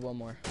 I just need one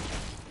more.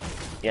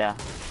 Yeah.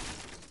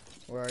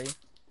 Where are you?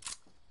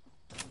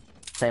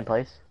 Same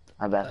place.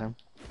 My bathroom.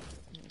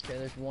 Okay,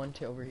 there's one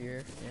to over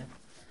here. Yeah.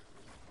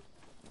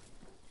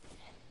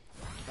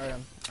 Alright,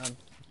 I'm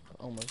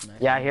almost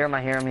max. Yeah, I hear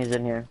him. He's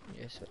in here.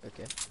 Yes.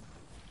 Okay.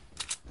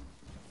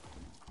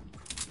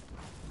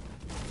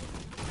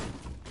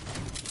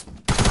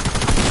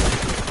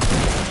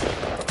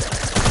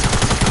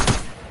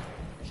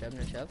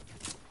 No shove.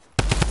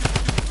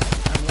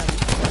 I'm left.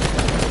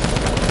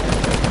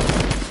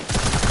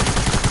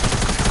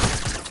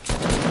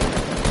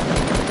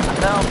 I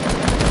fell.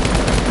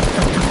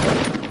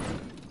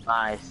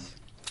 Nice.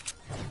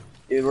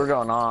 Dude, we're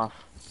going off.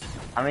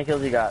 How many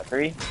kills you got?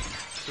 3? 2.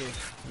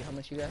 How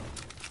much you got?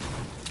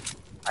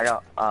 I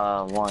got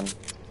 1.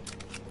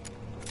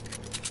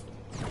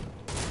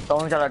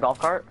 Someone got a golf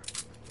cart?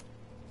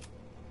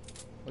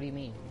 What do you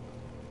mean?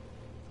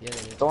 Yeah, there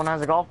is. Someone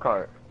has a golf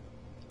cart.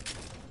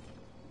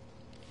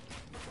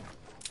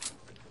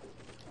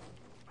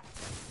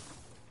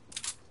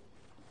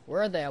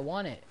 Where are they? I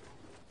want it.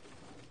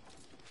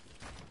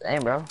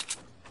 Damn, bro.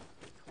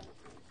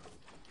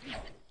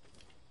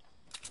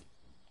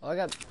 Oh, I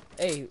got.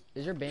 Hey,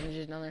 is there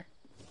bandages down there?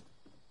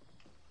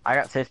 I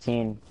got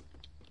 15.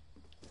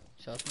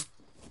 Something.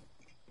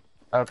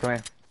 Oh, come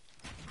here.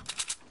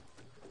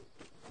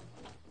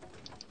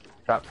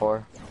 Drop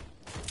 4.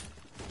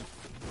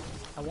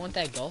 I want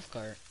that golf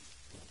cart.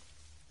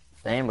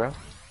 Damn, bro.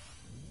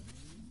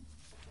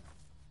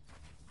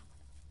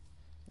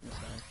 I'm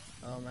sorry.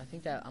 I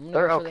think that I'm gonna.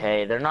 They're go for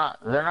okay. They're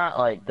not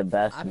like the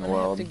best I'm in the gonna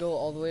world. have to go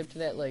all the way up to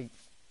that like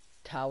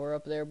tower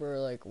up there where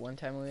like one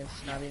time we went to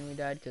Snobby and we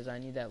died because I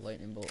need that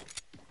lightning bolt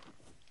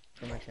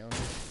for my challenges.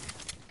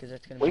 Because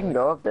that's gonna. We be can like,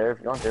 go up there if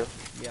you want to.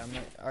 Yeah, I'm.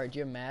 Alright, do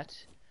you have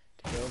mats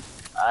to build?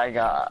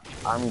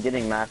 I'm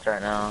getting mats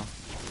right now.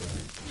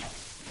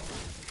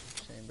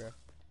 Same, bro.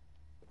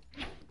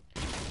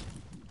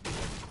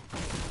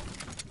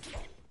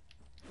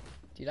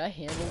 Dude, I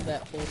handled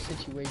that whole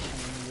situation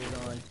when you were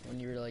gone, when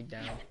you were like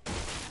down.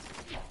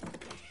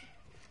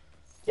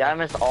 Yeah, I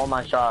missed all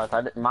my shots.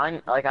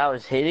 Mine, like I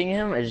was hitting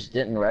him, it just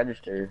didn't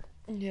register.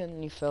 Yeah, and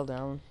then you fell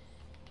down.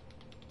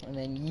 And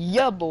then,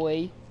 yeah,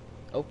 boy.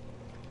 Oh,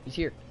 he's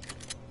here.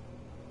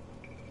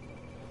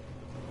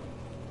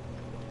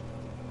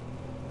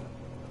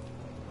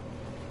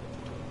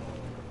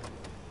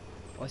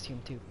 Oh, I see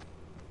him too.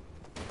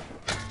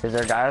 Is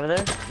there a guy over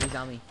there? He's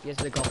on me. He has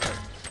the golf cart.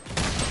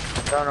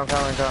 I'm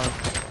coming.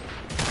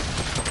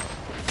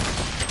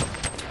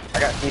 I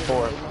got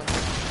C4.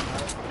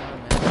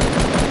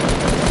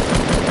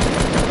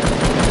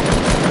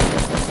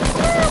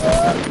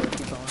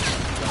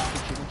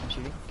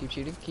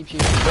 Keep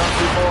shooting. Drop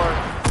C4.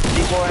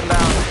 C4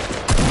 inbound.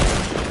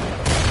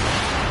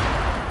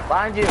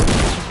 Behind you.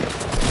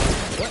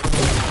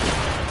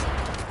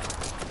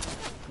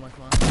 What?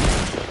 Come on.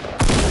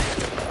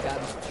 Got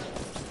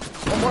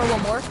him.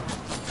 One more.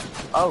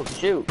 Oh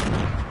shoot.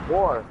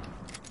 War.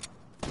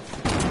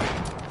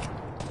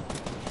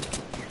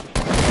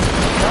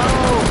 No!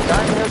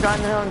 Guy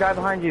in the hill, and guy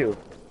behind you.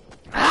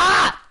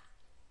 Ah!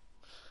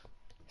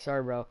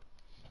 Sorry, bro.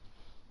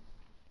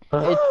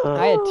 I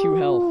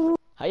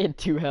had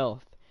 2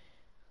 health.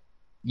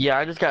 Yeah,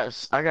 I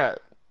got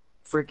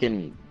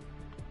freaking.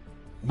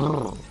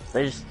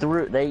 They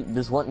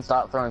just wouldn't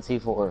stop throwing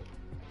C4.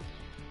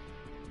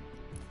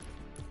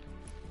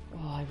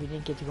 Oh, we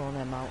didn't get to go on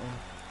that mountain.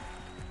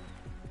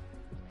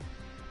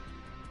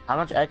 How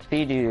much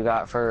XP do you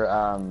got for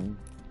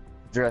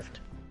drift?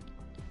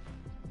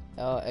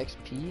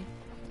 XP?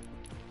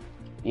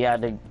 Yeah,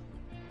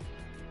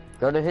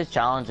 go to his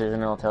challenges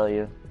and it'll tell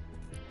you.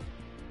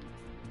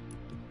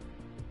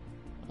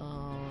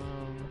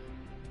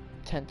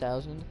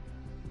 10,000.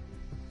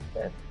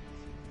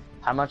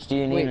 How much do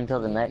you need Wait,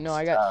 until the next? No,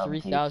 I got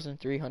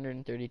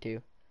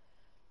 3,332.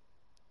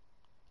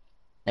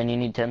 And you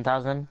need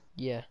 10,000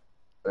 Yeah.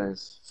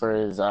 for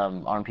his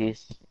arm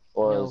piece,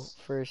 or No, his,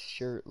 for his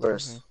shirt. for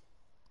his,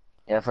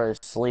 yeah, for his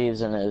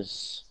sleeves and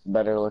his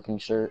better looking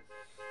shirt.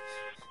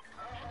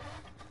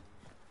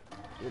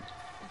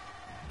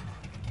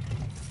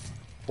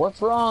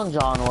 What's wrong,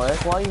 John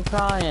Wick? Why are you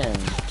crying?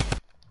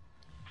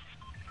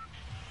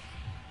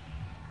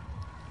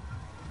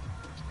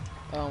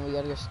 We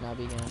gotta go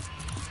snobby again.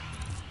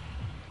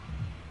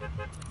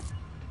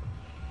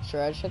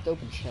 Sure, I just have to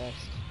open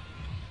chest.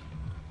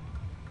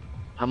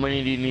 How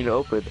many do you need to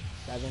open?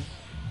 7.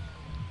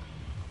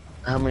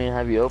 How many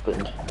have you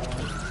opened?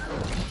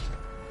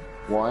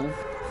 1? Yes.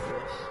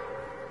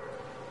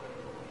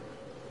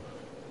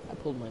 I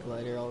pulled my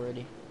glider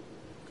already.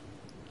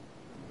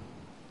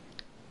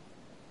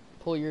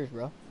 Pull yours,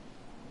 bro.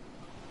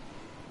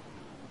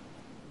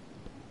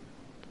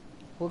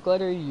 What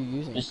glider are you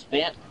using? Just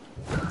spam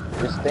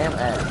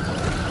X.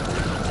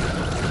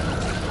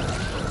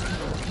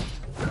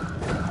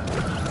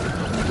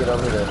 get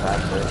over there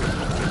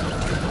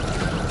faster.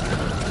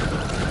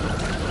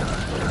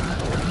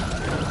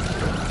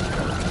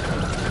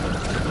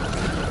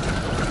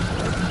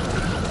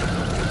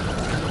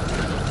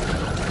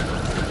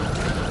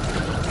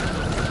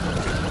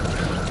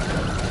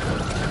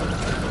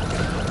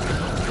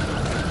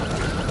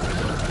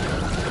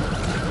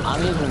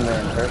 I'm using the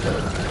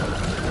imperfect.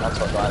 That's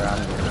what ladder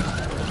I'm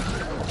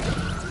using.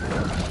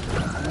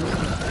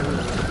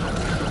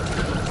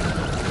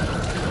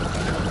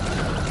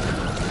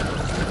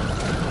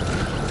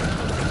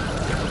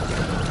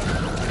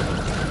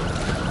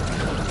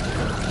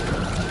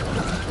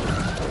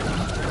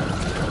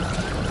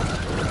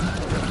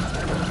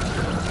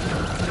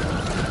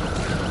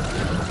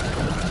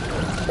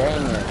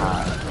 Dang, you're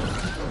high.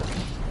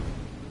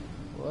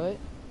 What?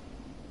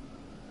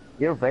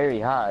 You're very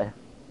high.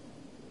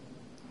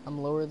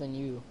 I'm lower than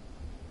you.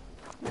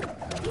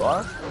 You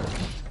are?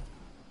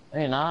 No,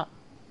 you're not.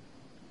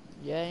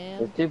 Yeah, I am.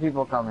 There's two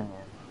people coming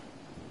here.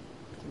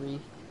 Three.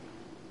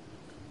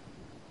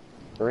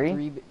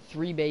 Three?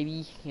 Three,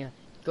 baby. Yeah.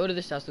 Go to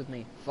this house with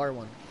me. Far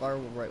one. Far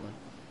right one.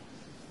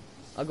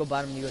 I'll go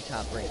bottom, you go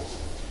top right.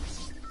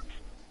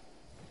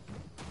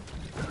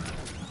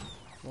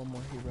 One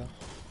more here, bro.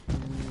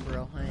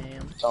 Bro, I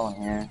am. Someone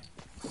here.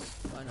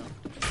 I know.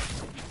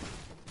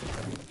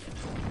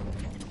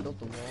 Built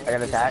the wall. I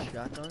got attacked.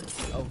 Shotgun.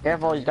 Oh,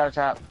 Careful, he's got a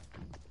trap.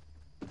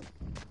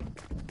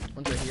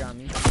 One's right here on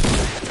me.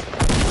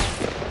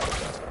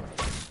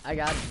 I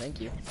got him,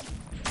 thank you.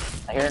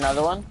 I hear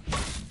another one.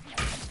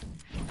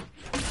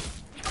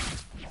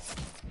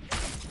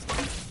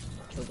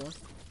 Killed one.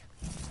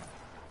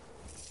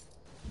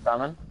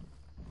 Coming.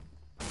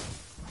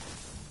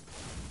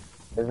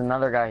 There's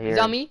another guy here. He's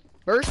on me.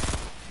 Burst.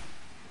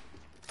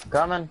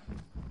 Coming.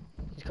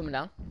 He's coming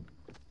down.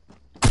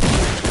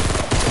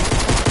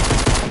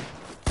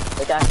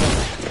 They got him.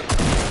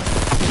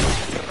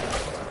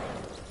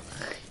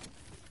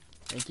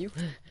 Thank you.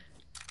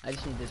 I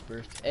just need this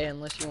burst. Hey,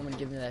 unless you want me to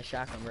give me that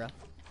shotgun, bro.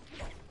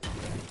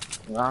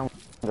 No, I'm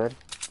good.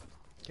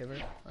 Give her.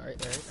 Alright,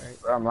 alright,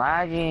 alright. Bro, I'm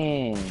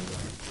lagging.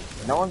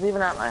 No one's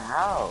even at my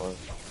house.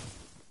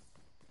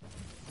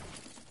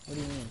 What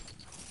do you mean?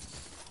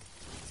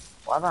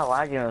 Why am I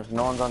lagging if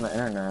no one's on the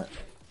internet?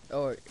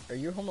 Oh, are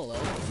you home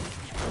alone?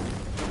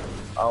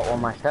 Oh, well,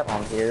 my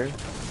stepmom's here.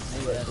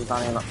 Maybe But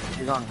that's...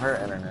 she's on her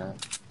internet.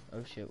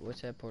 Oh shit,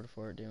 what's that porta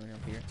fort doing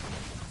up here?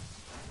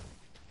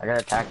 I got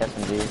attack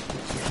SMG.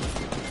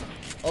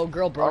 Oh,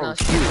 girl, bro, Oh, now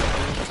shoot. she's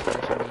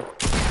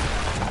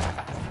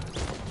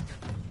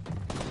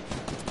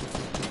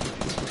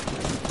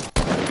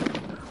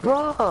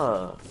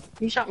Bruh!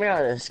 He shot me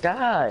out of the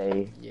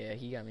sky. Yeah,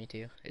 he got me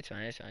too. It's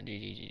fine,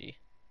 GG.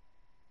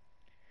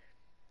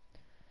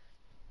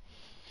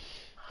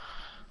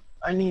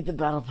 I need the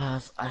battle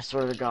pass. I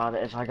swear to God,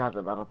 if I got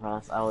the battle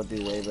pass, I would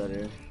do way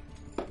better.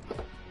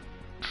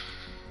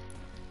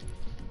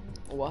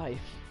 Why?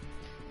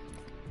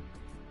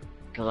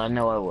 Because I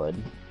know I would.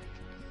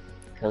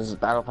 Because the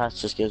battle pass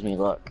just gives me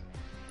luck.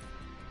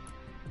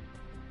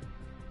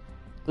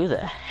 Who the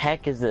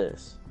heck is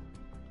this?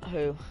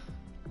 Who?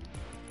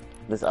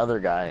 This other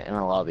guy in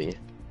the lobby.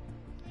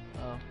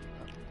 Oh,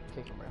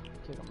 kick him, bro.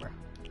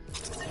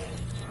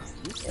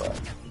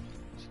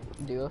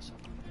 Duos.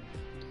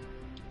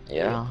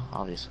 Yeah,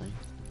 obviously.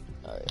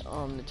 Alright, the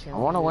I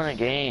challenge. want to win a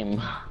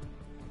game.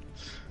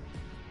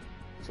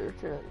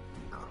 Search it.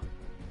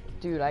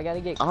 Dude, I gotta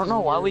get. I don't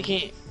know why we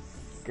can't.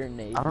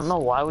 Grenades. I don't know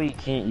why we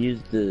can't use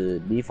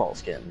the default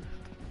skin.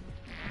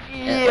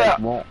 It, Yeah, like,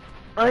 won't.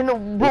 I know.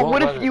 But won't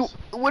what let if you? us.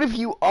 What if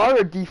you are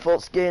a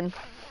default skin?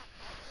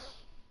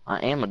 I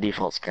am a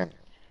default skin.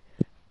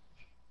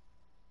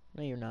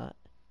 No, you're not.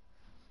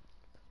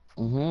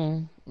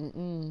 Mm-hmm.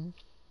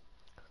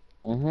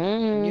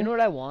 You know what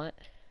I want?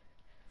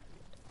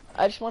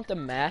 I just want the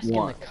mask and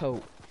What? the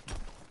coat.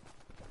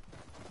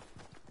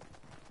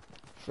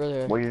 For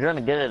the. Well, you're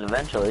gonna get it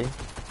eventually.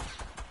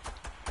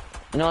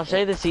 You know,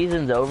 say the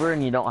season's over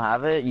and you don't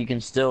have it, you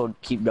can still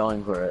keep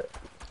going for it.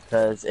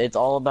 Because it's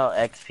all about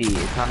XP,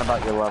 it's not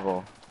about your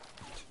level.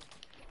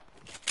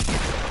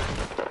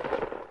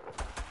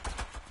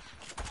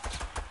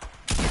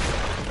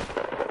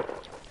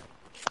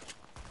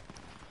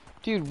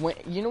 Dude,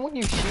 you know when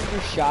you shoot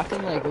your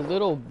shotgun, like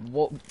little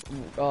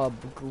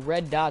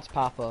red dots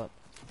pop up.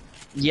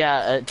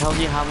 Yeah, it tells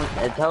you how much.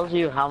 It tells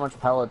you how much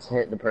pellets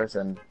hit the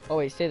person. Oh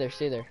wait, stay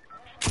there.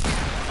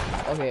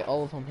 Okay,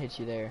 all of them hit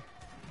you there.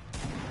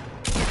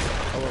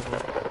 All of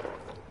them.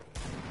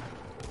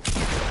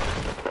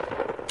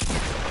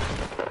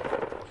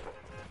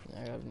 I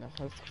have enough.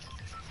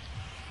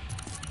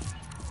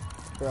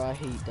 Bro, I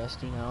hate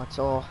Dusty now. It's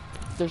all.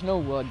 There's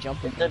no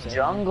jumping. It's the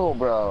jungle,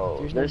 bro.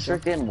 There's There's no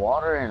freaking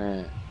water in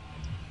it.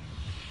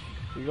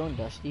 You're going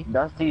Dusty?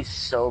 Dusty's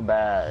so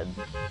bad.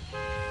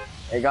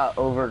 It got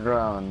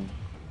overgrown.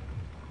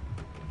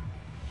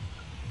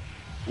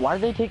 Why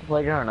did they take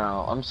playground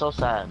out? I'm so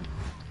sad.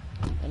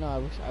 I know.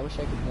 I wish I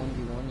could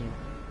 1v1 you.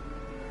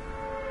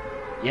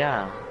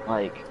 Yeah,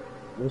 like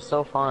it was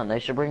so fun. They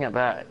should bring it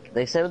back.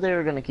 They said they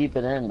were gonna keep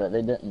it in, but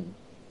they didn't.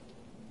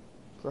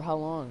 For how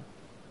long?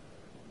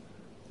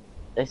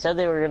 They said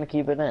they were gonna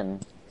keep it in.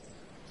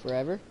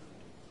 Forever?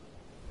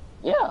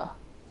 Yeah.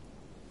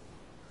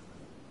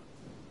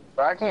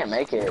 But I can't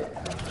make it.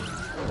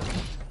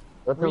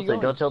 Go Where you tilted,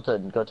 go going?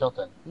 tilted, go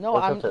tilted. No, Go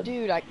I'm, tilted.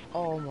 dude,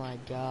 oh my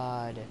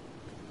god.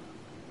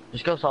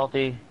 Just go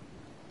salty.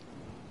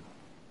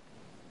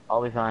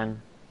 I'll be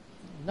fine.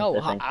 No,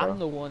 I think I'm so.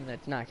 the one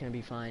that's not gonna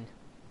be fine.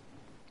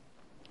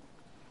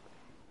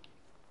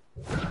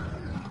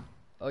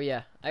 Oh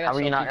yeah, I got How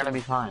are you not salty gonna to be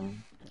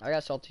fine? I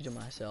got salty to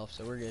myself,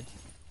 so we're good.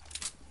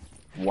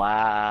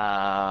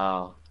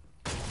 Wow.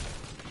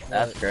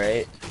 That's But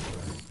great.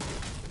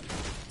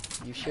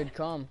 you should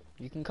come.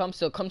 You can come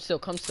still, come still,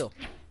 come still.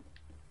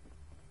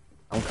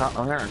 I'm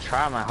gonna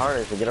try my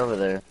hardest to get over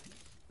there.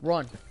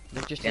 Run.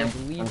 Like, just like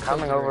leave I'm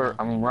coming tilted over. right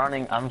now. I'm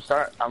running. I'm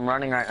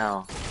running right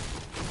now.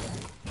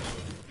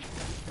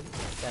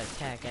 Got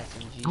attack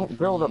SMG. Don't for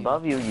build you.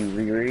 above you, you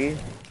Riri.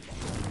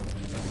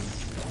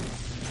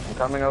 I'm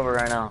coming over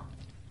right now.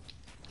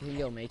 You think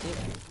you'll make it?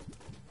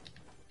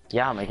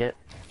 Yeah, I'll make it.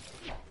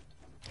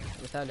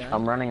 Without dying?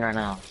 I'm running right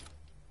now.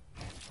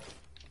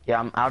 Yeah,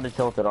 I'm out of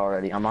tilted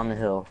already. I'm on the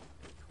hill.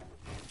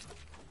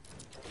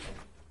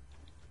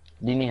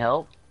 Do you need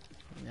help?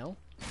 No.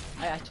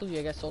 I told you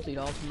I got salty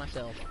all to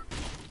myself.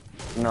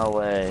 No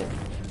way.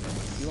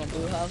 You want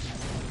blue house?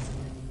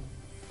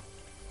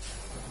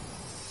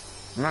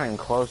 I'm not even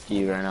close to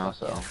you right now,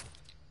 so. Yeah.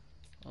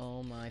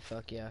 Oh my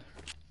fuck yeah.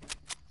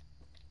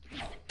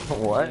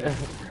 What?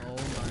 Oh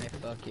my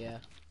fuck yeah.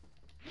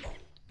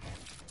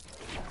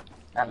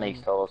 That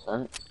makes total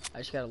sense. I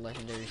just got a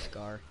legendary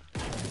scar.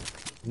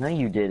 No,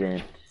 you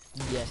didn't.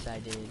 Yes, I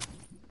did.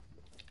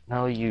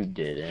 No, you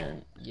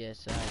didn't.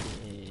 Yes,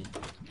 I did.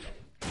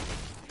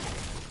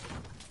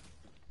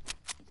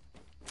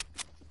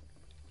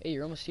 Hey,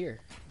 you're almost here.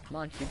 Come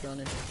on, keep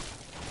running.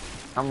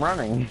 I'm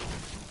running.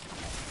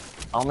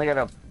 I only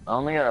got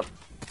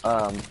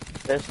a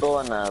pistol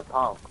and a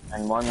pump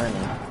and 1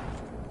 minute.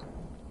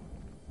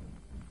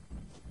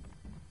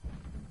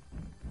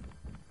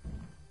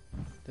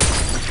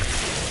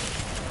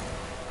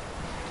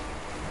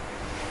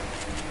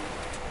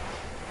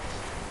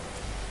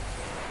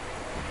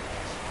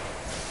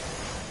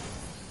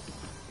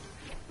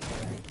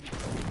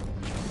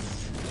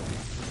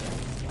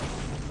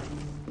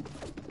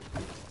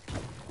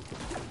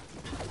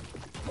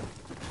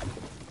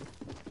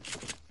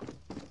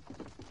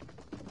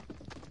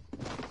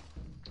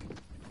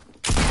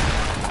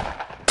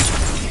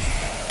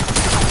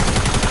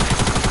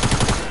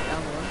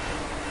 Down one.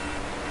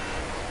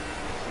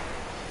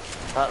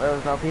 Thought there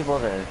was no people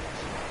there.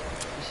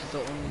 This is the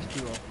only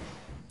duo.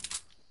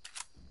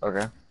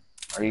 Okay.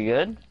 Are you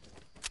good?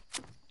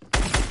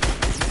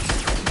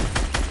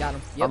 Got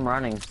him. Yep. I'm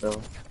running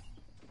still.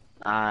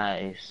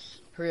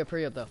 Nice.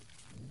 Hurry up though.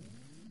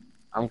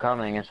 I'm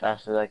coming as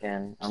fast as I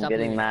can. I'm Stop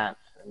getting leaving. mats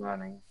and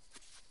running.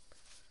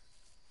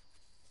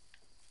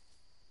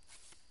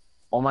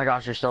 Oh my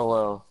gosh, you're so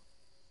low.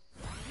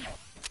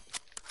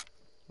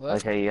 What?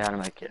 Okay, you had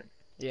him, kid.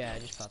 Yeah, I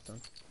just popped them.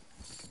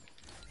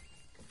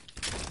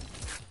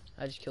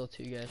 I just killed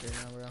 2 guys right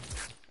now, bro.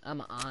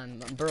 I'm on.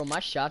 Bro, my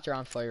shots are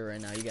on fire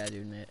right now, you gotta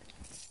admit.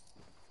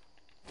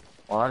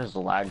 Well, I just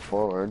lagged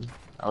forward.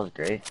 That was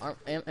great.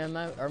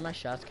 Are my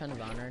shots kind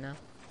of on right now?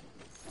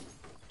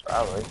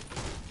 Probably.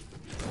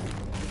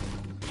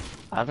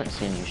 I haven't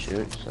seen you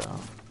shoot, so.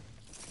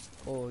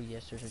 Oh,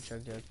 yes, there's a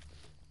chug jug.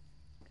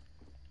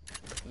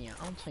 Yeah,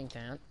 I'll take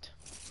that.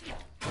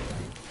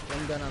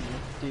 One gun on me.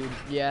 Dude,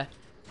 yeah.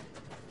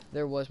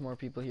 There was more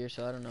people here,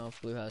 so I don't know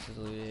if Blue House is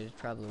looted. It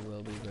probably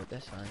will be, but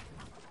that's fine.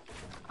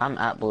 I'm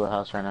at Blue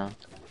House right now.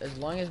 As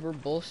long as we're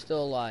both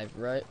still alive,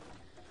 right?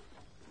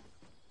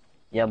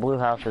 Yeah, Blue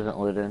House isn't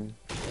looted.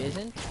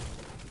 Isn't?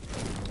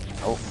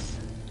 Oh.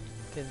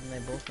 Because they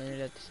both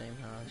landed at the same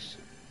house.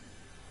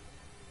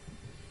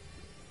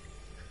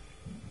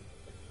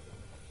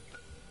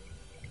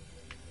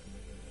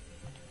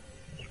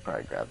 Should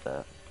probably grab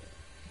that.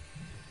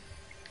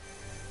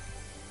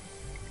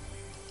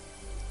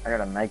 I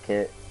got a med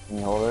kit. Can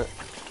you hold it?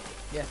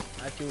 Yeah,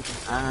 I have 2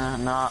 with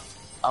No.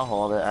 I'll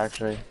hold it,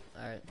 actually.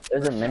 Alright.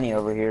 There's a mini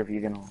over here if you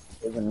can.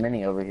 There's a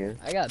mini over here.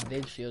 I got a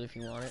big shield if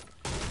you want it.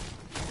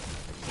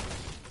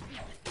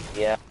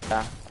 Yeah,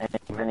 and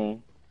a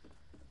mini.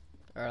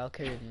 Alright, I'll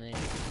carry the name.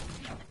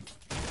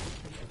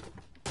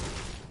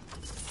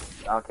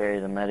 I'll carry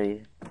the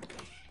medi.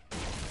 Oh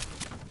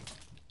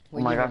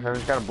Wait, my you gosh, know- I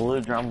just got a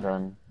blue drum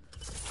gun.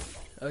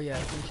 Oh yeah,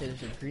 I think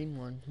there's a green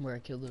one where I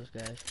killed those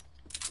guys.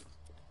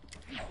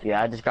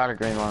 Yeah, I just got a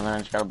green one and I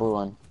just got a blue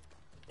one.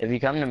 If you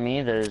come to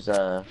me, there's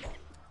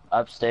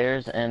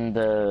upstairs and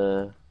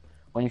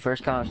when you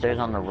first come upstairs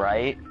on the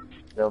right,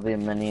 there'll be a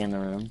mini in the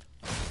room.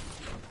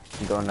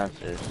 I'm going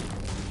downstairs.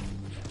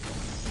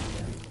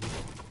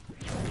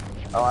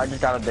 Oh, I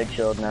just got a big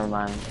shield, never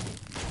mind.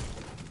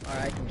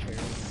 Alright, I can share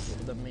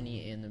the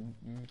mini and the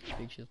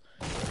big shield.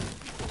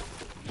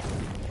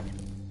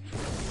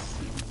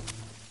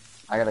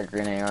 I got a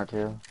green AR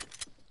too.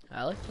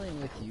 I like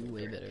playing with you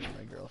way better than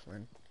my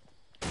girlfriend.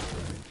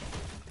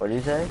 What do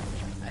you say?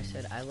 I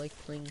said I like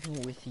playing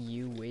with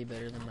you way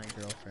better than my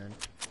girlfriend.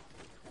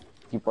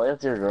 You play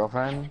with your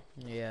girlfriend?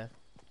 Yeah.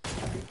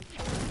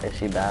 Is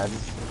she bad?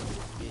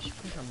 Yeah, she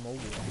plays on mobile.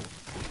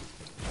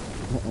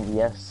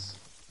 Yes.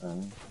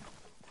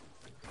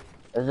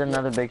 There's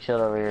another big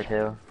shield over here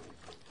too.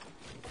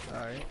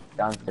 Alright.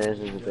 Downstairs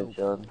is a big Dope.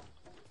 shield.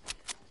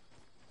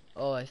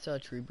 Oh, I saw a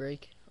tree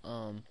break.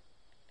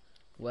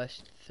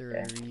 West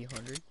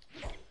 300.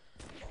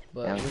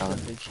 But Yeah, I'm with coming.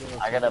 a big shield.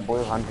 I got a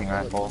blue hunting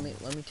Oh, look, rifle.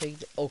 let me take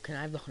the, oh, can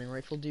I have the hunting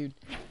rifle, dude?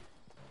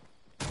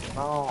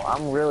 Oh,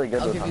 I'm really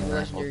good I'll with give you hunting the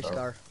rifles, legendary though.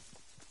 scar.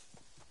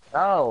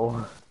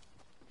 Oh.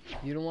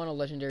 You don't want a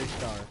legendary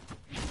star.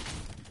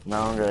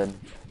 No, I'm good.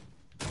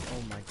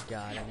 Oh my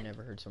god, I've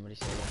never heard somebody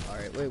say that.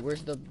 Alright, wait,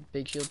 where's the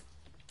big shield?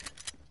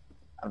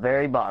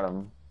 Very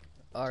bottom.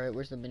 Alright,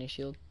 where's the mini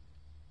shield?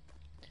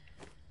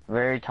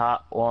 Very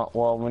top.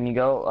 Well, when you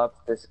go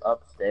up this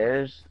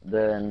upstairs,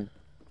 then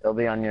it'll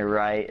be on your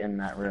right in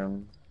that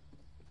room.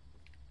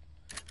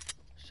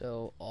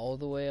 So, all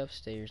the way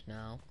upstairs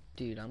now.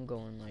 Dude, I'm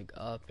going like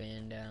up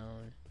and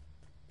down.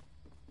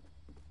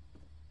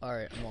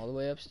 Alright, I'm all the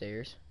way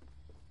upstairs.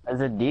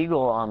 There's a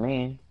deagle on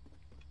me.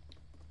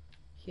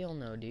 Hell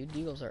no, dude.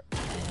 Deagles are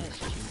ass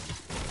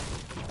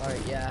cheap.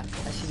 Alright, yeah.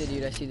 I see the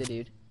dude, I see the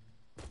dude.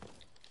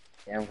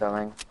 Yeah, I'm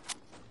coming.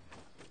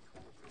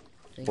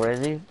 Think, Where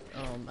is he?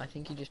 I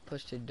think he just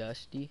pushed to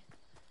Dusty.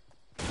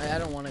 I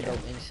don't want to go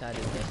inside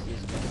of Dusty.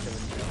 It's too much of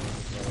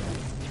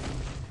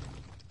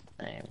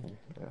a Name.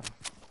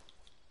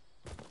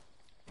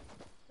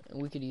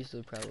 we could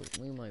easily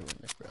we might win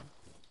this, bro.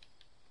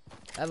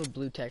 I have a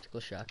blue tactical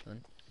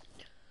shotgun.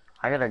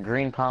 I got a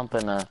green pump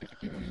and a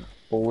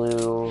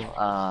blue,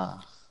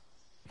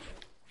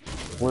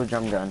 blue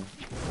drum gun.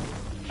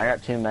 I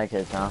got 2 med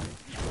kits now.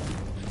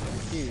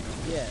 Dude,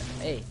 yeah,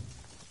 hey.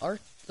 Our,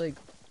 like,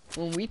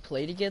 when we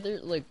play together,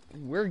 like,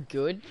 we're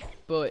good,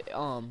 but,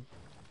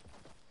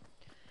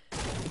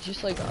 it's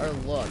just, like, our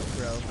luck,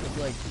 bro. 'Cause,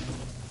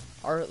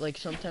 like,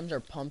 sometimes our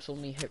pumps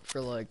only hit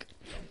for, like,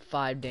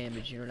 5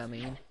 damage, you know what I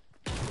mean?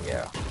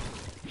 Yeah.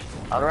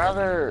 I'd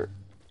rather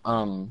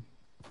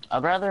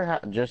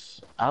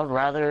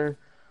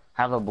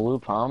have a blue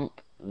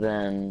pump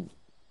than,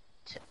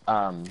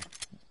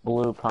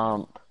 blue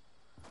pump,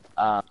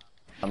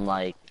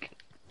 like,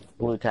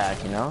 blue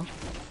tack, you know?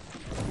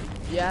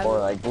 Yeah. Or,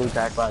 like, blue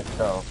tack by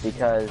itself,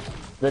 because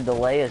the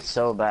delay is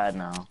so bad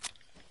now.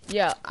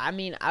 Yeah, I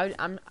mean,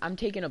 I'm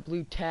taking a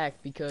blue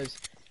tack because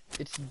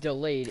it's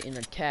delayed in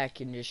attack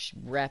and just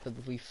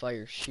rapidly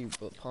fire shoot,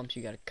 but pumps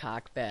you gotta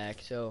cock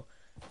back, so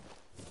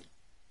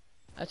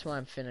that's why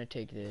I'm finna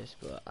take this,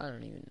 but I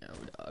don't even know,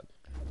 dog.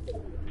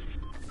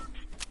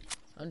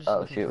 I'm just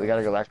Oh shoot, we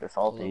gotta go back to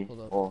Salty. Hold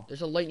up. Well,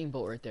 There's a lightning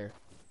bolt right there.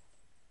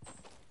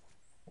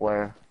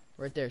 where?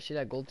 Right there. See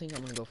that gold thing?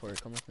 I'm gonna go for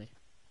it. Come with me.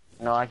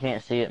 No, I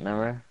can't see it,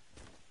 remember?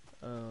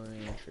 Oh,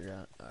 yeah, I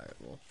forgot. Alright,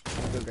 well,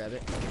 go grab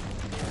it.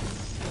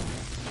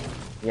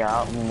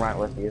 Yeah, I'm right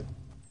with you.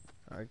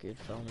 Alright, good.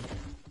 Follow me.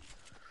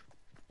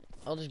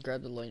 I'll just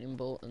grab the lightning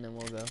bolt and then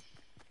we'll go.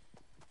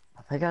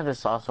 I think I just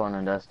saw someone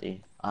in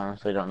Dusty. I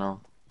honestly don't know.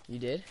 You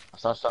did? I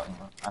saw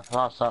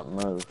something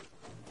move.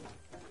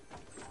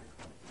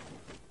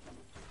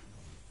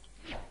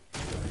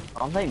 I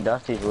don't think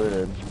Dusty's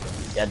looted.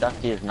 Yeah,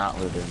 Dusty is not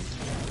looted.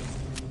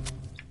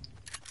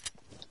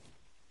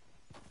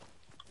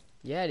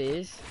 Yeah, it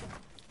is.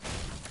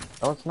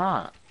 No, it's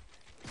not.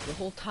 The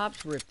whole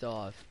top's ripped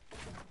off.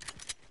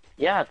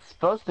 Yeah, it's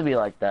supposed to be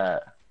like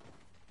that.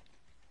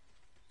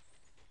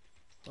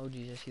 Oh,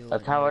 jeez, I see the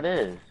That's lightning how bolt. it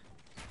is.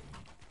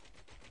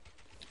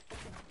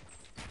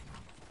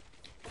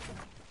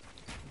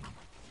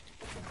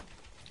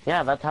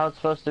 Yeah, that's how it's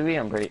supposed to be,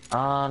 I'm pretty...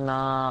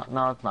 no,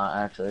 no, it's not,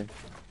 actually.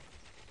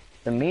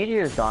 The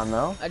meteor's gone,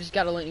 though. I just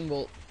got a lightning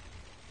bolt.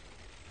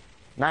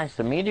 Nice,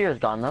 the meteor's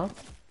gone, though.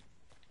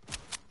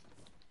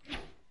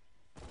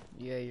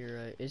 Yeah, you're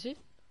right. Is it?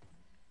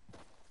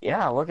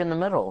 Yeah, look in the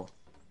middle.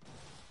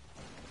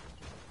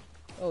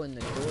 Oh, and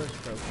the door's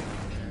broken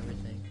and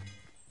everything.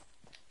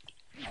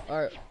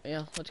 Alright,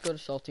 yeah, let's go to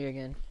Salty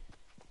again.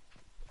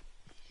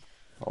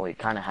 Well, we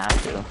kind of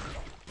have to.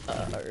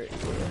 Alright,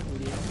 yeah, we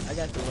do. I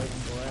got the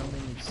lightning bolt. I only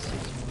need 6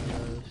 more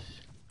of those.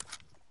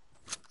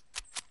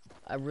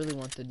 I really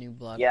want the new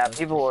block. Yeah,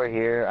 people were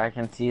here. I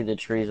can see the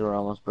trees were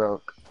almost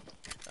broke.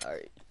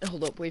 Alright,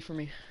 hold up, wait for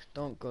me.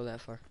 Don't go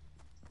that far.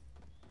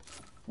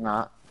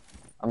 Not.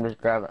 I'm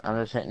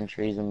just hitting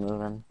trees and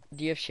moving.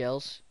 Do you have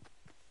shells?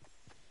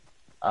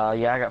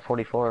 Yeah, I got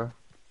 44.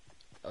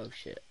 Oh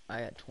shit,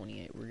 I got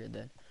 28. We're good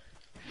then.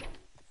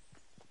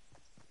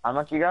 How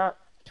much you got?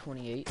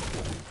 28.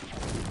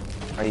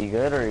 Are you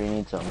good or you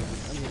need some?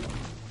 I'm good.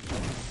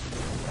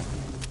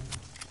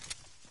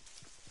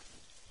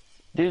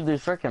 Dude,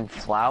 there's freaking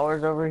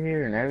flowers over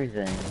here and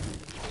everything.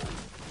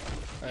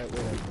 Alright,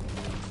 wait up.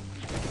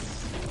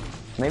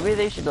 Maybe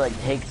they should like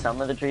take some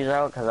of the trees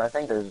out because I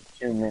think there's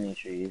too many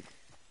trees.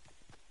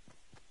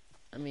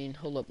 I mean,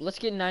 hold up. Let's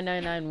get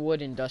 999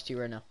 wood and Dusty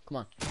right now. Come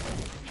on.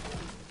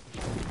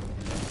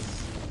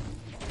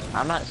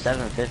 I'm at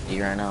 750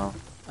 right now.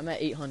 I'm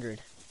at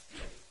 800.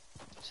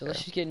 So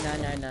let's just get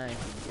 999.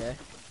 Okay.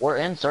 We're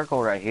in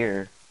circle right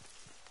here.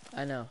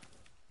 I know.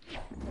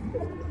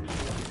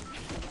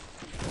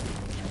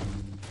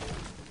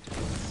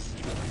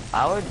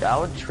 I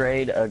would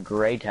trade a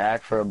gray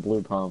tack for a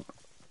blue pump.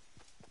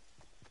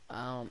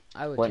 I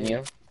would Wouldn't too.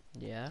 you?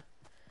 Yeah.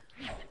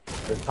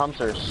 The pumps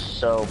are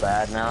so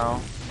bad now.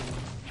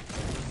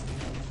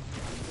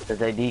 Because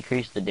they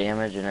decrease the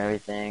damage and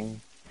everything.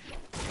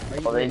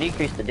 Well, they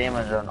decrease the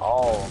damage on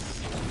all.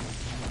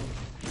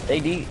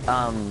 They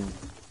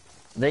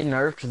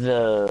nerfed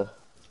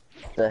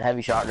the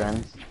heavy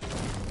shotguns.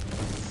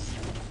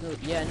 No,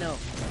 yeah, no.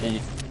 Did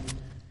you-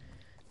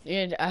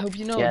 And I hope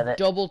you know, Yeah,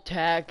 double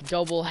tack,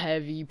 double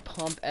heavy,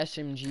 pump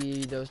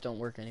SMG, those don't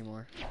work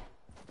anymore.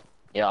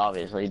 Yeah,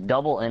 obviously.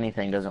 Double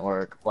anything doesn't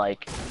work.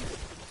 Like,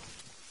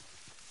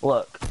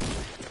 look.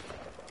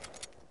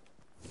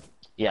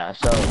 Yeah,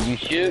 so you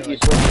shoot, you switch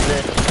to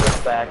this, you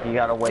switch back, you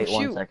gotta wait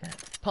 1 second.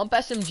 Pump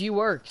SMG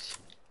works.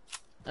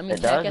 I mean,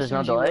 It tack does? There's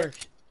no SMG delay?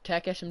 works.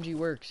 Tack SMG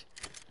works.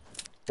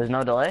 There's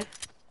no delay?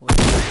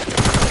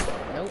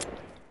 Nope.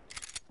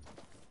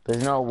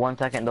 There's no 1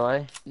 second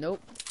delay? Nope.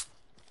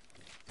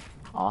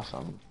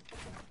 Awesome.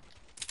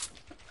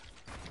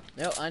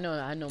 No, I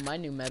know my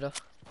new meta.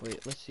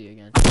 Wait, let's see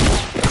again. Wait,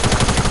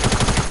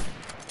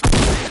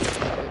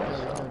 no,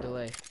 there's no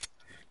delay.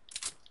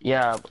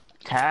 Yeah,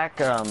 tack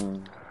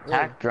drum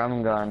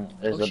gun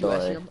is Oh a shoot,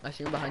 delay. I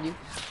see him behind you.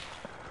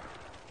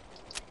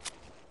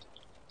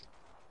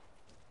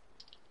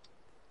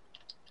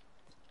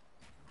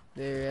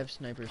 They have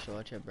snipers, so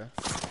watch out, bro.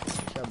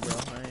 Watch out, bro.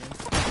 I am.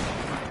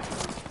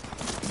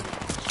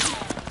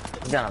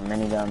 You got a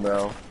minigun,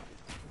 bro.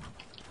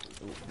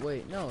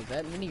 Wait, no,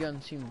 that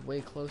minigun seemed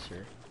way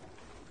closer.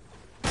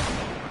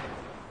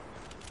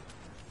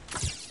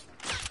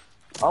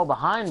 Oh,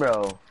 behind,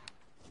 bro.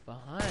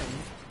 Behind?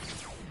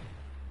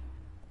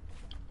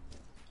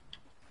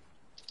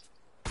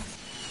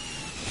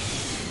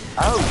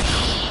 Oh,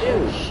 shoot.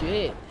 Oh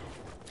shit.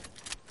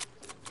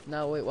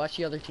 No, wait, watch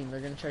the other team. They're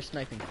gonna try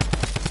sniping.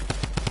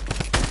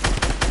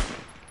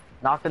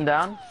 Knocked him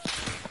down.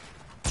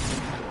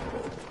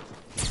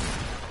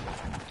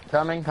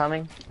 Coming.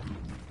 Dude,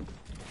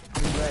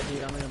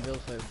 I'm gonna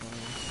build fight for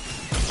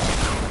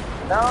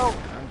him. No.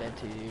 I'm dead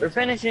too, dude. They're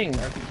finishing.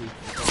 RPG.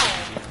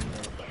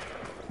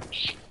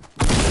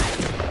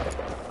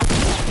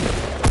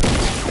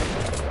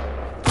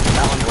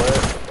 That one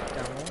worked.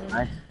 Down one.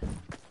 Nice.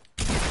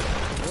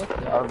 What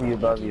the-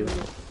 Above you.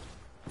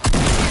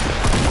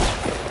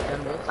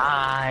 Down both.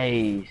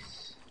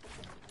 Nice.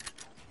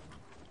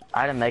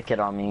 I had a med kit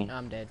on me.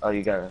 I'm dead. Oh,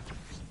 you got it.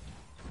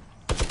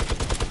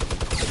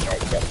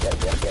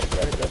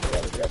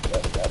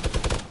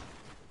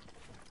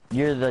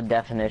 You're the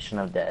definition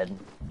of dead.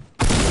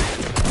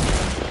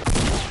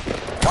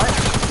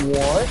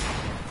 What?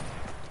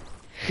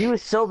 He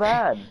was so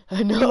bad.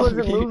 I know. He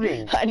wasn't dude.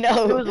 moving. I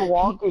know. He was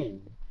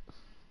walking.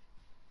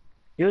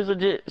 He was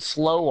legit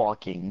slow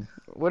walking.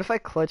 What if I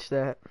clutch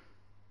that?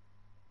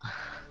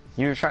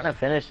 You were trying to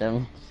finish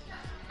him.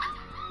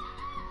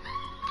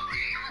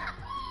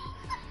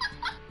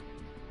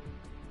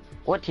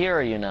 What tier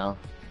are you now?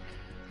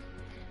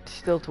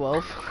 Still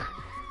 12.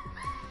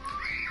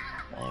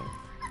 Dang.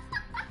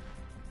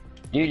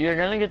 Dude, you're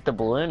gonna get the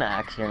balloon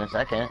axe here in a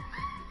second.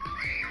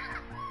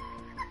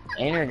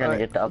 And you're gonna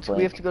get the uplink.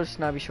 We have to go to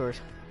Snobby Shores.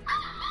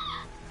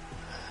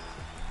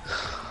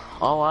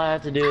 All I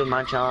have to do with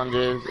my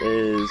challenges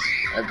is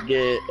I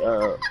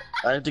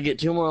have to get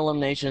 2 more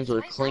eliminations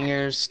with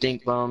clingers,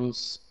 stink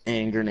bombs,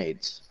 and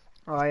grenades.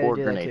 Oh, I Or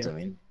do grenades, that I too.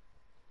 mean.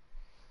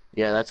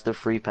 Yeah, that's the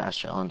free pass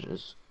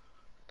challenges.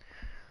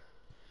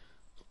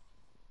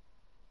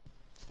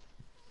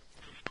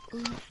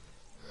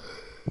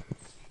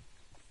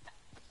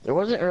 There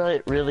wasn't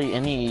really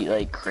any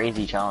like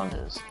crazy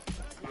challenges.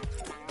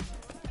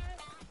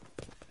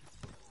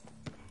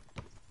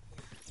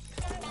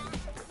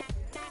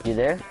 You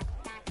there?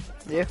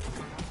 Yeah.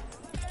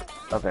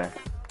 Okay.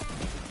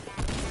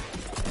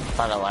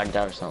 Thought I lagged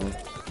out or something.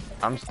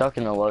 I'm stuck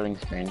in the loading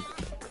screen.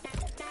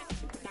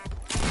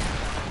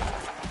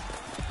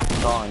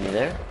 Colin, you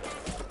there?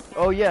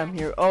 Oh yeah, I'm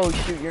here. Oh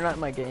shoot, you're not in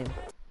my game.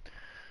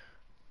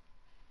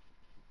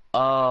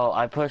 Oh,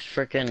 I pushed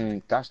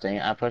frickin' gosh dang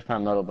it, I pushed my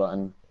middle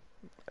button.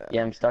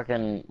 Yeah, I'm stuck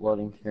in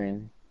loading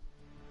screen.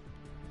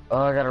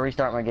 Oh, I gotta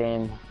restart my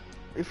game.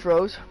 It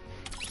froze.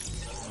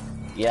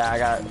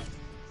 Yeah,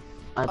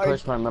 I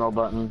pushed my middle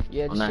button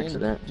Yeah, on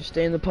accident. Just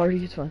stay in the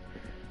party. It's fine.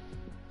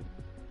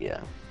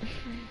 Yeah.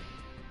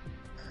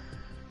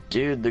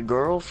 Dude, the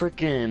girl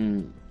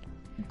frickin'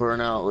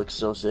 burnout looks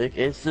so sick.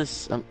 It's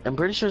this. I'm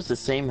pretty sure it's the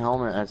same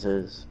helmet as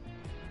his.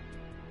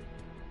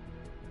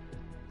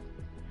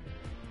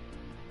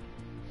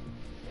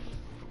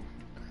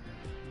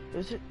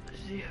 Is it? Is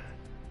he?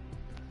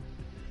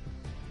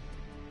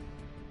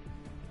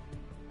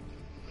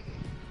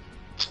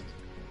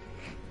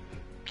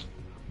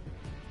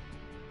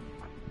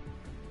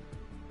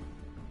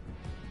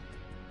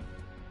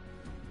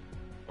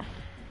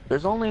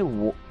 There's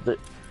only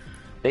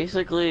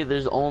basically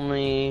there's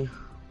only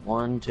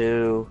 1,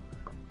 2,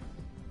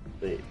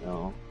 Wait,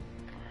 no.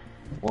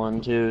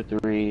 1, 2,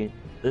 3.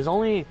 There's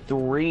only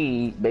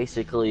 3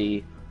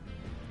 basically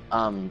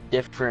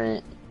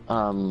different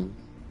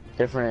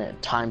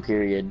different time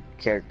period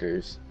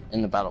characters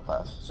in the battle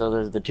pass. So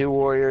there's the 2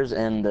 warriors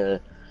and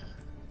the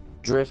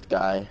drift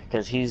guy,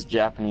 because he's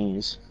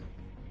Japanese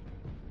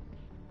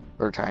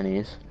or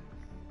Chinese.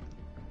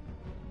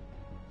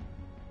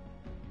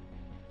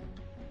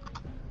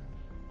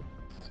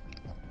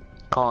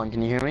 Colin,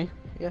 can you hear me?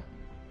 Yeah.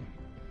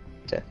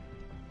 Okay.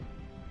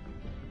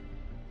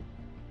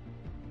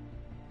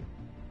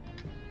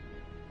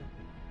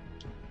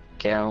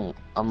 Okay,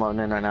 I'm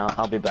loading in right now.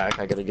 I'll be back.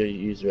 I gotta go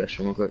use the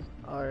restroom real quick.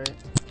 Alright.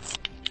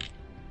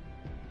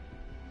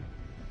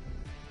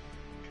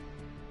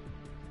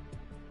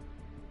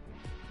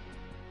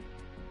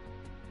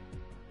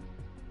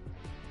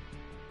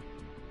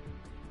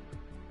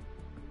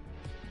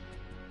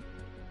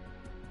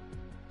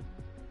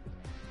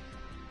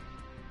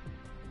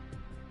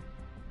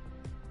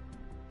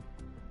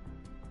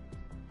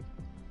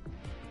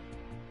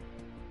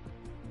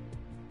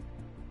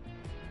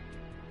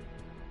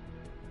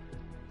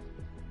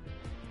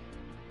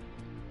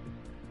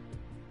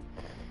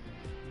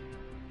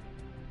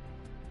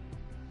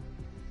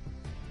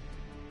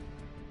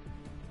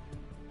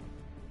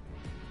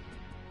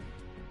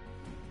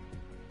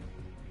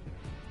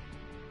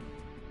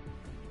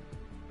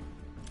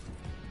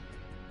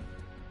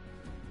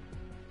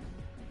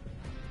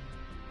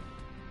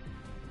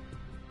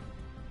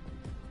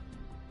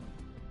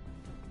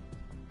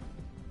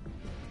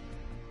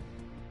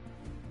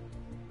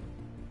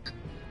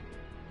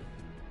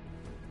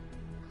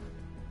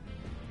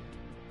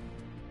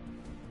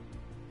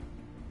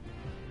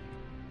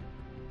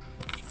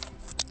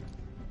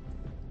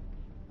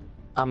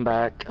 I'm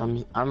back.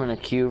 I'm in a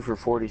queue for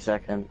 40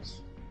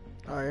 seconds.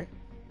 Alright.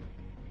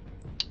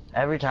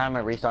 Every time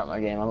I restart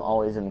my game, I'm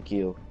always in the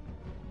queue.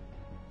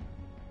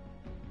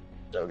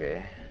 It's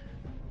okay.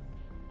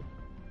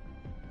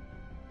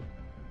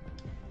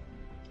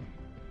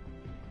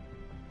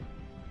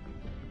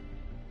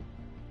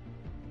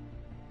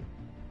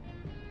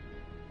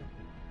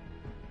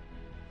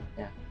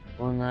 Yeah.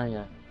 Una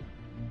ya.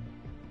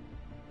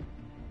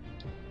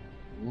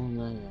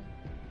 Una ya.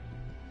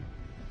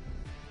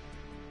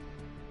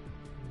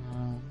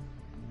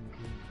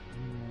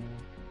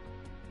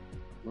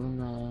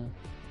 Una.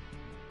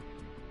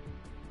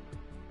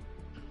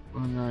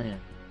 Una ya.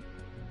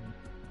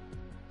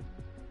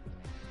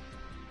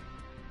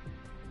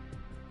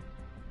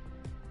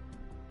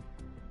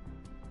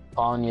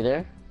 Colin, you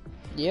there?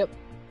 Yep.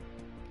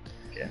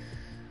 Okay.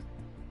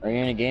 Are you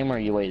in a game or are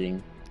you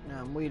waiting? Now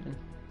I'm waiting.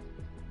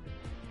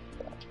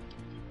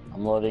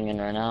 I'm loading in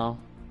right now.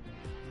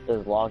 It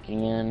says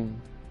locking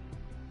in.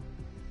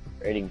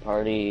 Raiding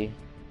party.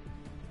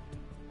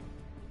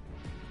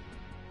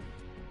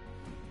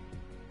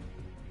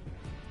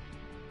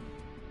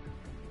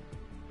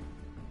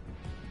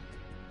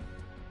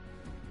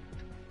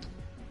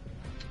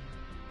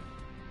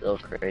 Still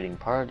creating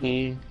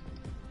party.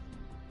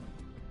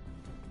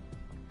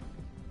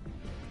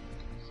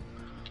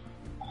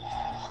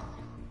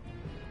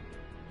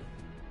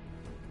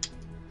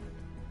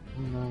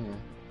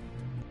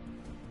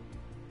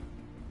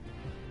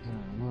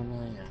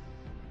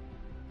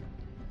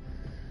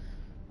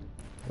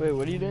 Wait,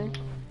 what are you doing?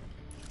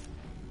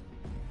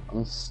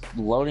 I'm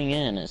loading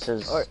in. It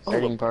says Alright,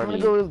 creating I'm party. gonna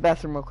go to the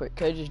bathroom real quick.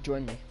 Can I just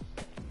join me?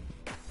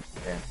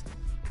 Okay.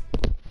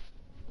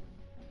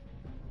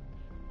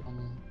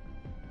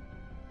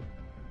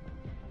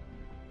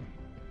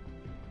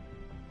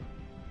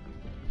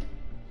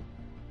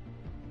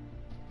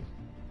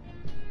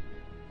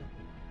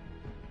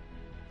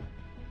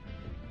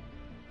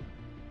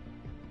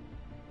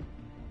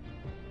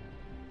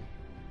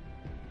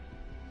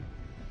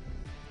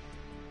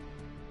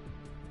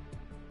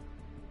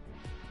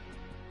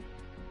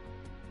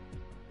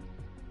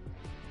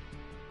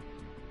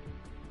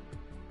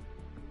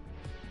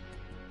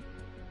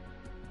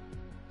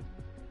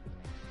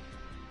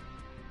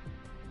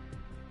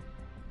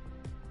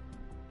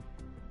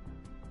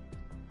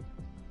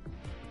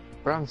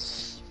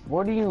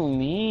 What do you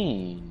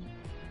mean?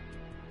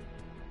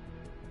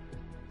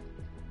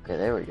 Okay,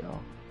 there we go.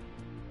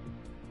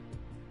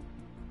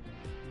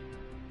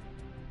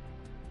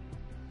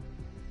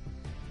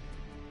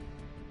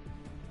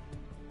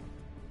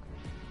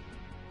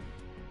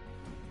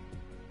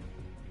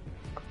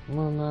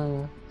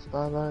 Manaya,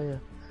 Spalaya,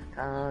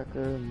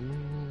 Kanaku.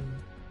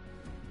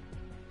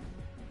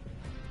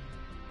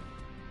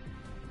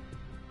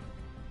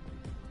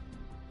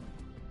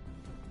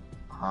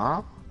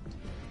 Huh?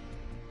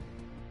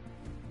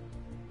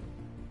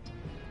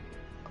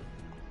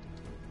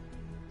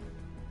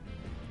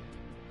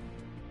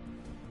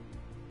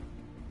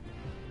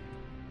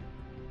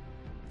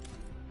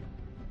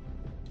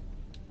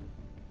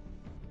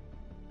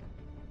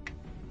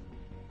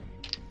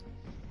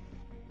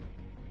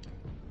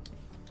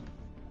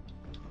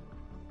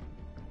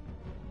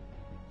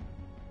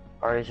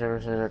 Party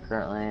services are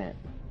currently.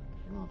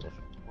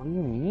 What do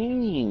you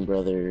mean,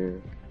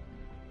 brother?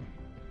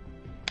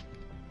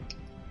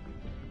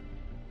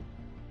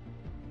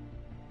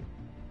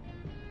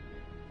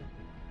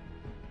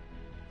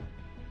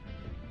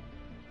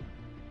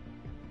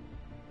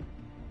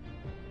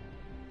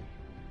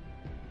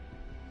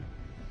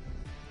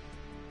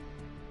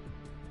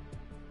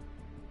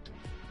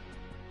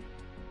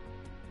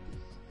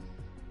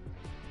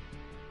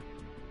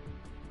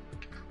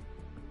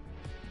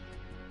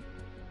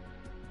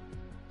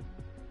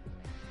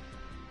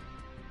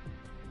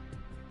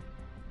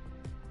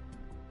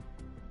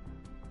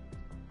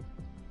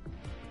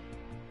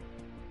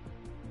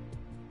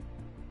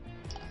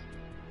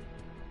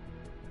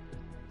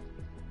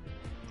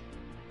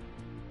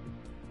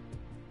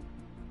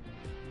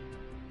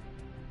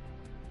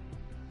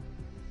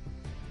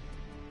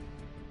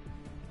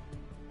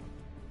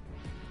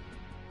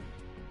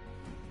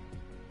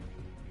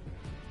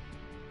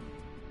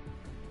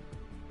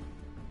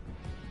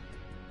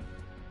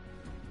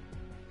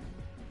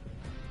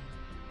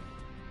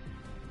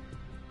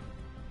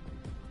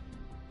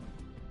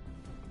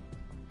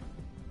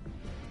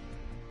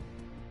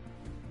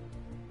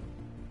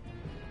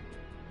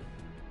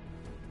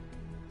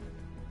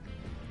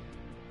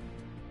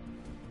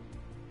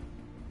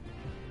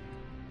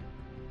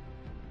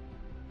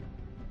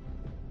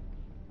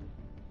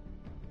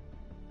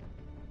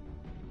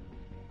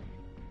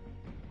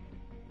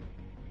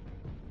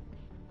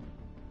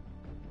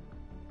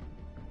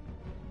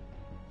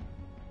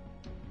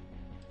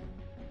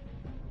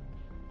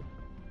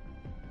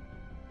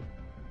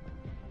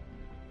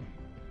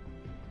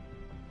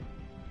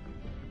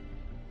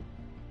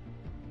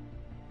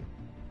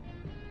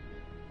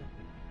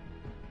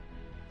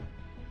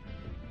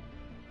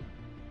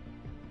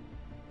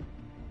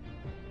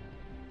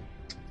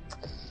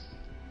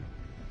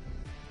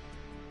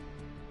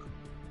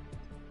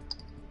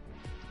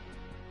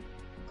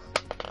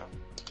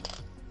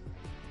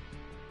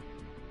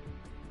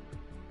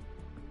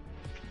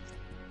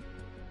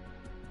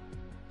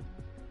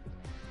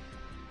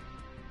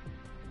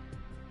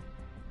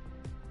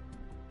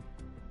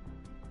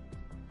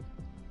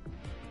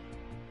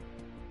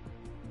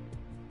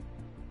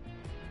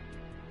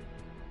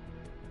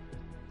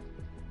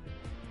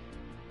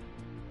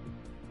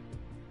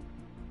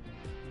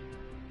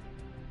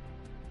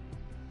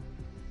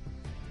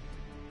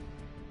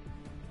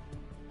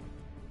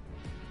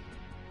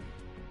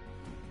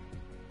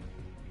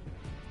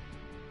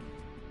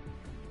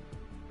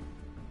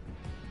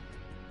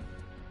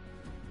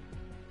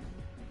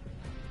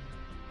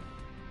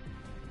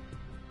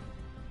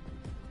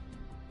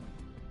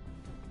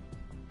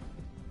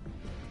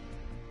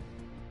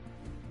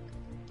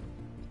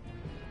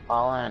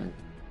 Fall in.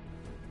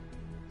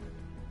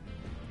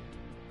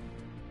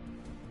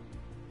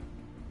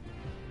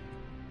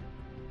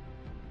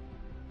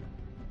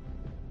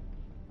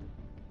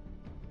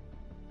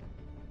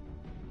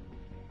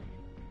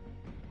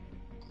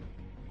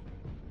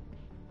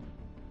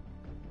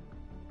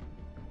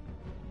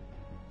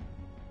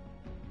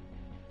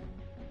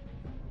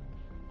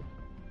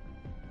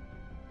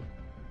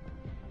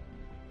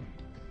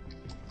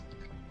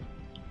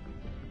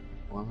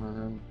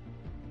 $100,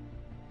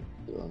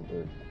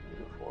 $200,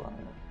 $400,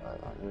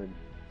 $500,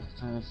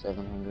 $600,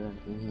 $700,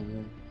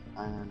 $800,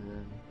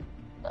 $900,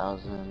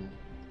 $1,000,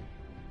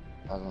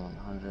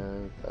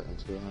 $1,100,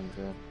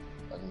 $1,200,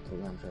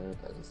 $1,300,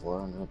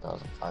 $1,400,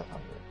 $1,500.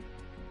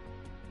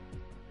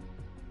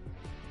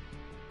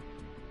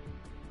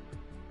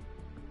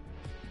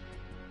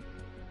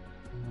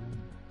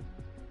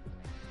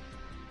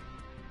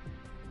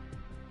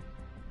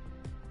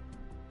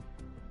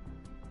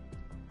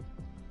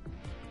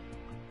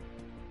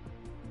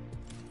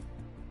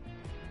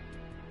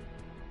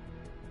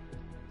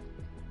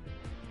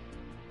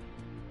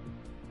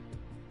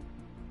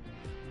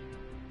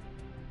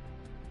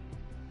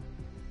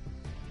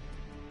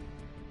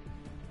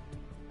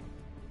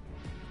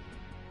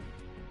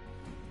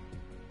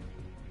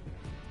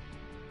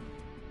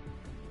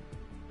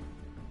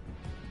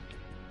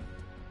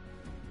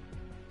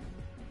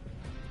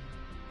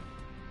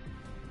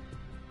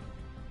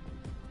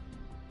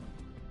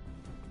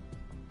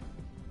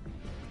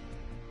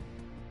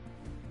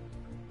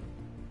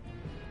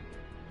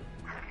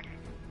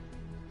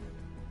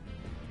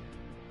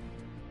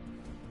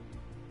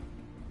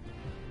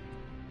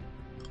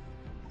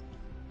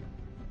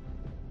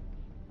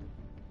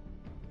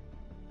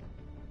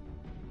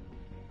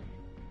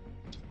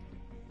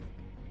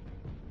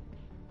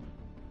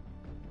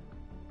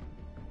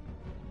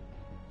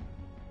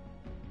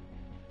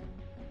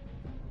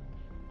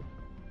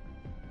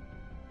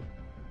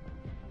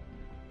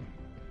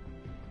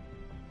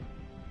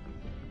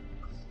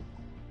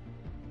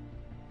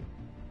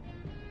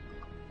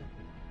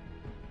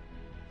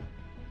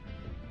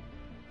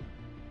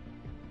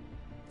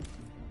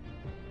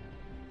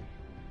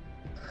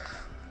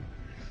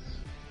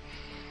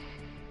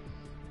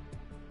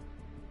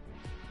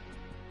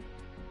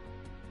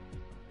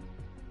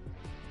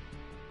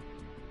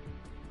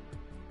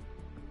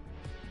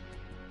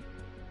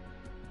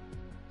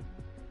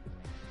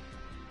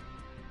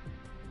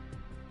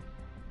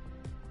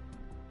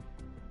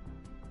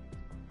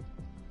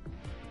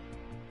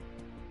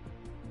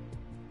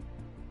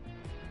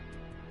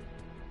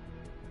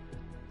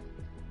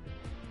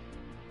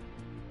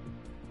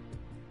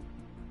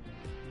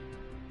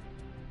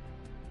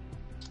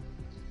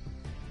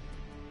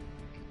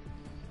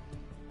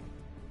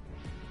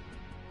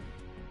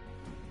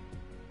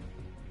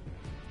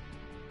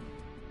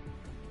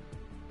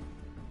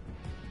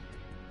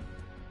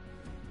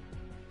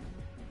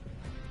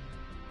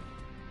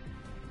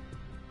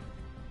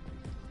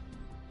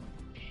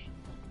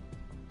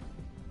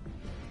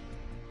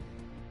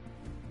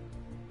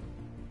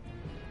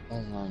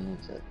 That's not a new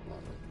tech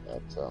model.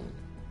 That's the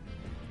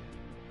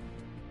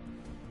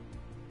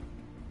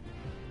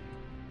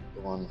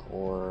one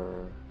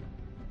for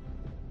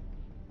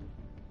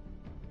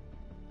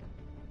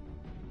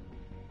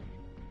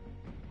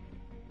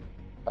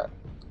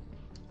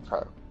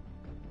car.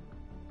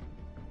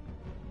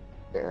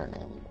 Bear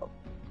name.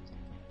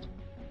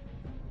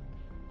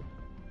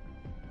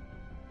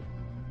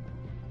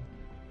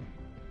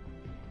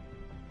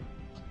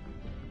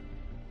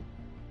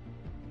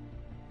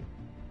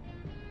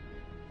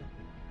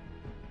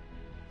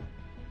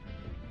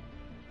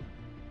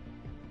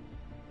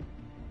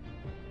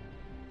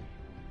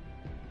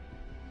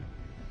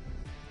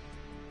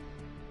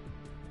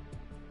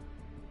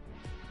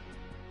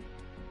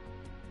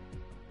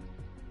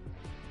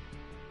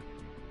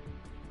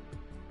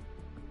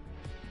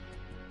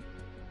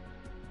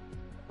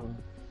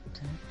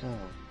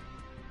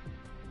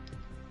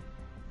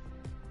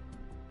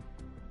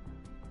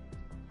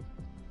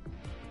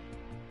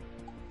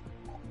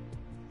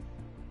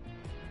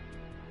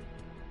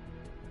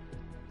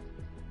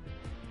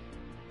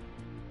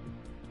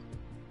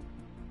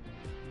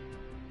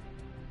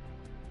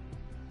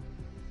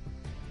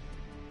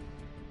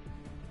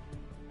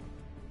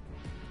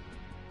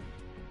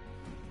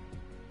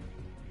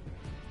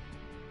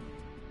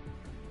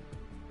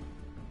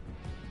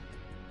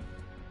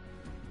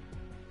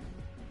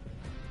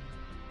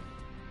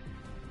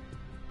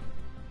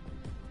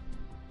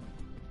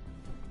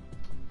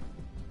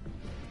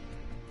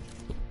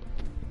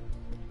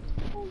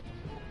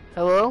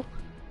 Hello?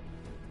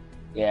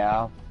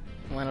 Yeah.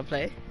 Wanna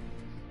play?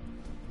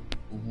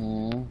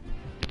 I'm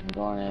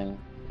going in.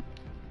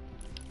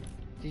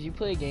 Did you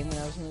play a game when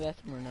I was in the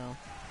bathroom or no?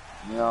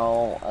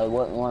 No, I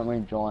wouldn't want me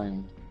to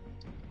join.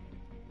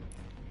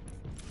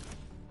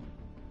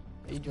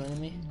 Are you joining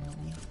me?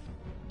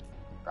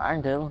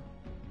 Trying to.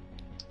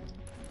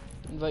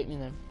 Invite me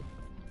then.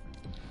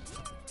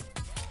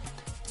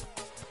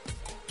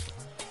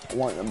 I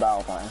want the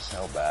battle plan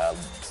so bad.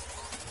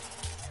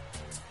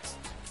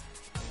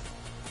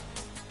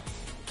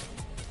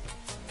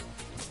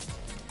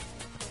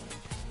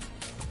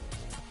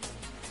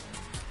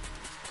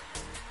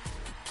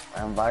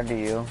 I invited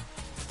you.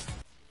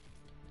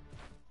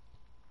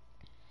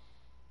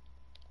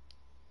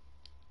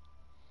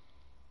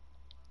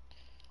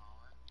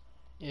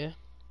 Yeah.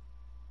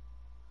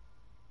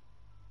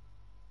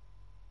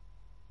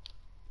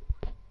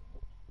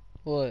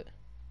 What?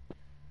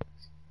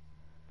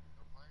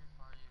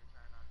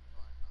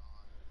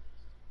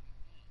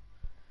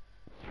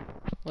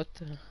 What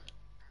the?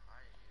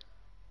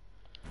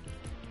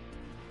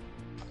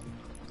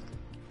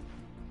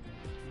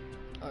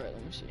 Alright,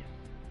 let me see.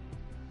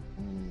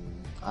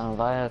 I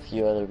invited a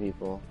few other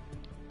people.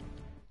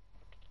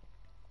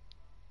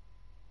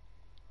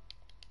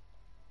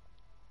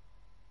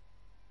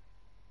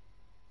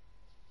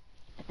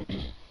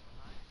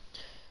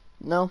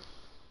 No.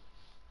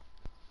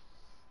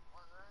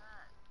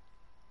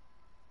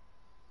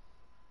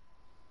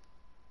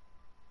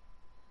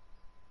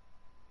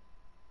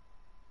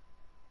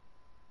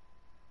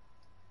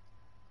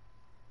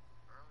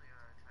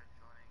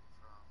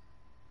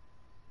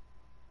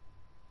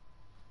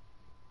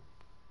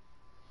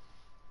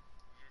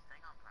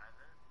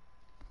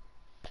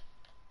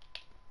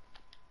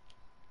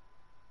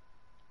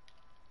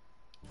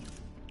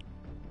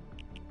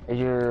 Is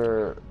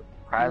your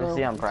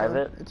privacy No, on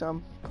private? It's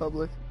on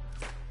public.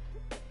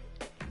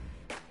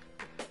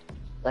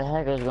 The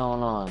heck is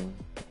going on?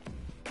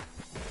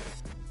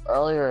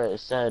 Earlier it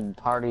said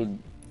party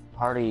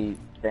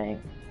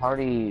thing,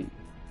 party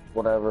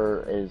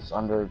whatever is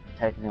under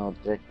technical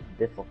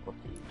difficulties.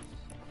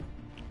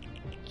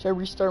 Should I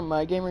restart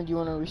my game or do you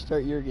want to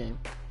restart your game?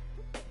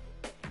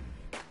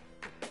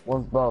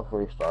 Let's both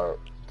restart.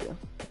 Okay.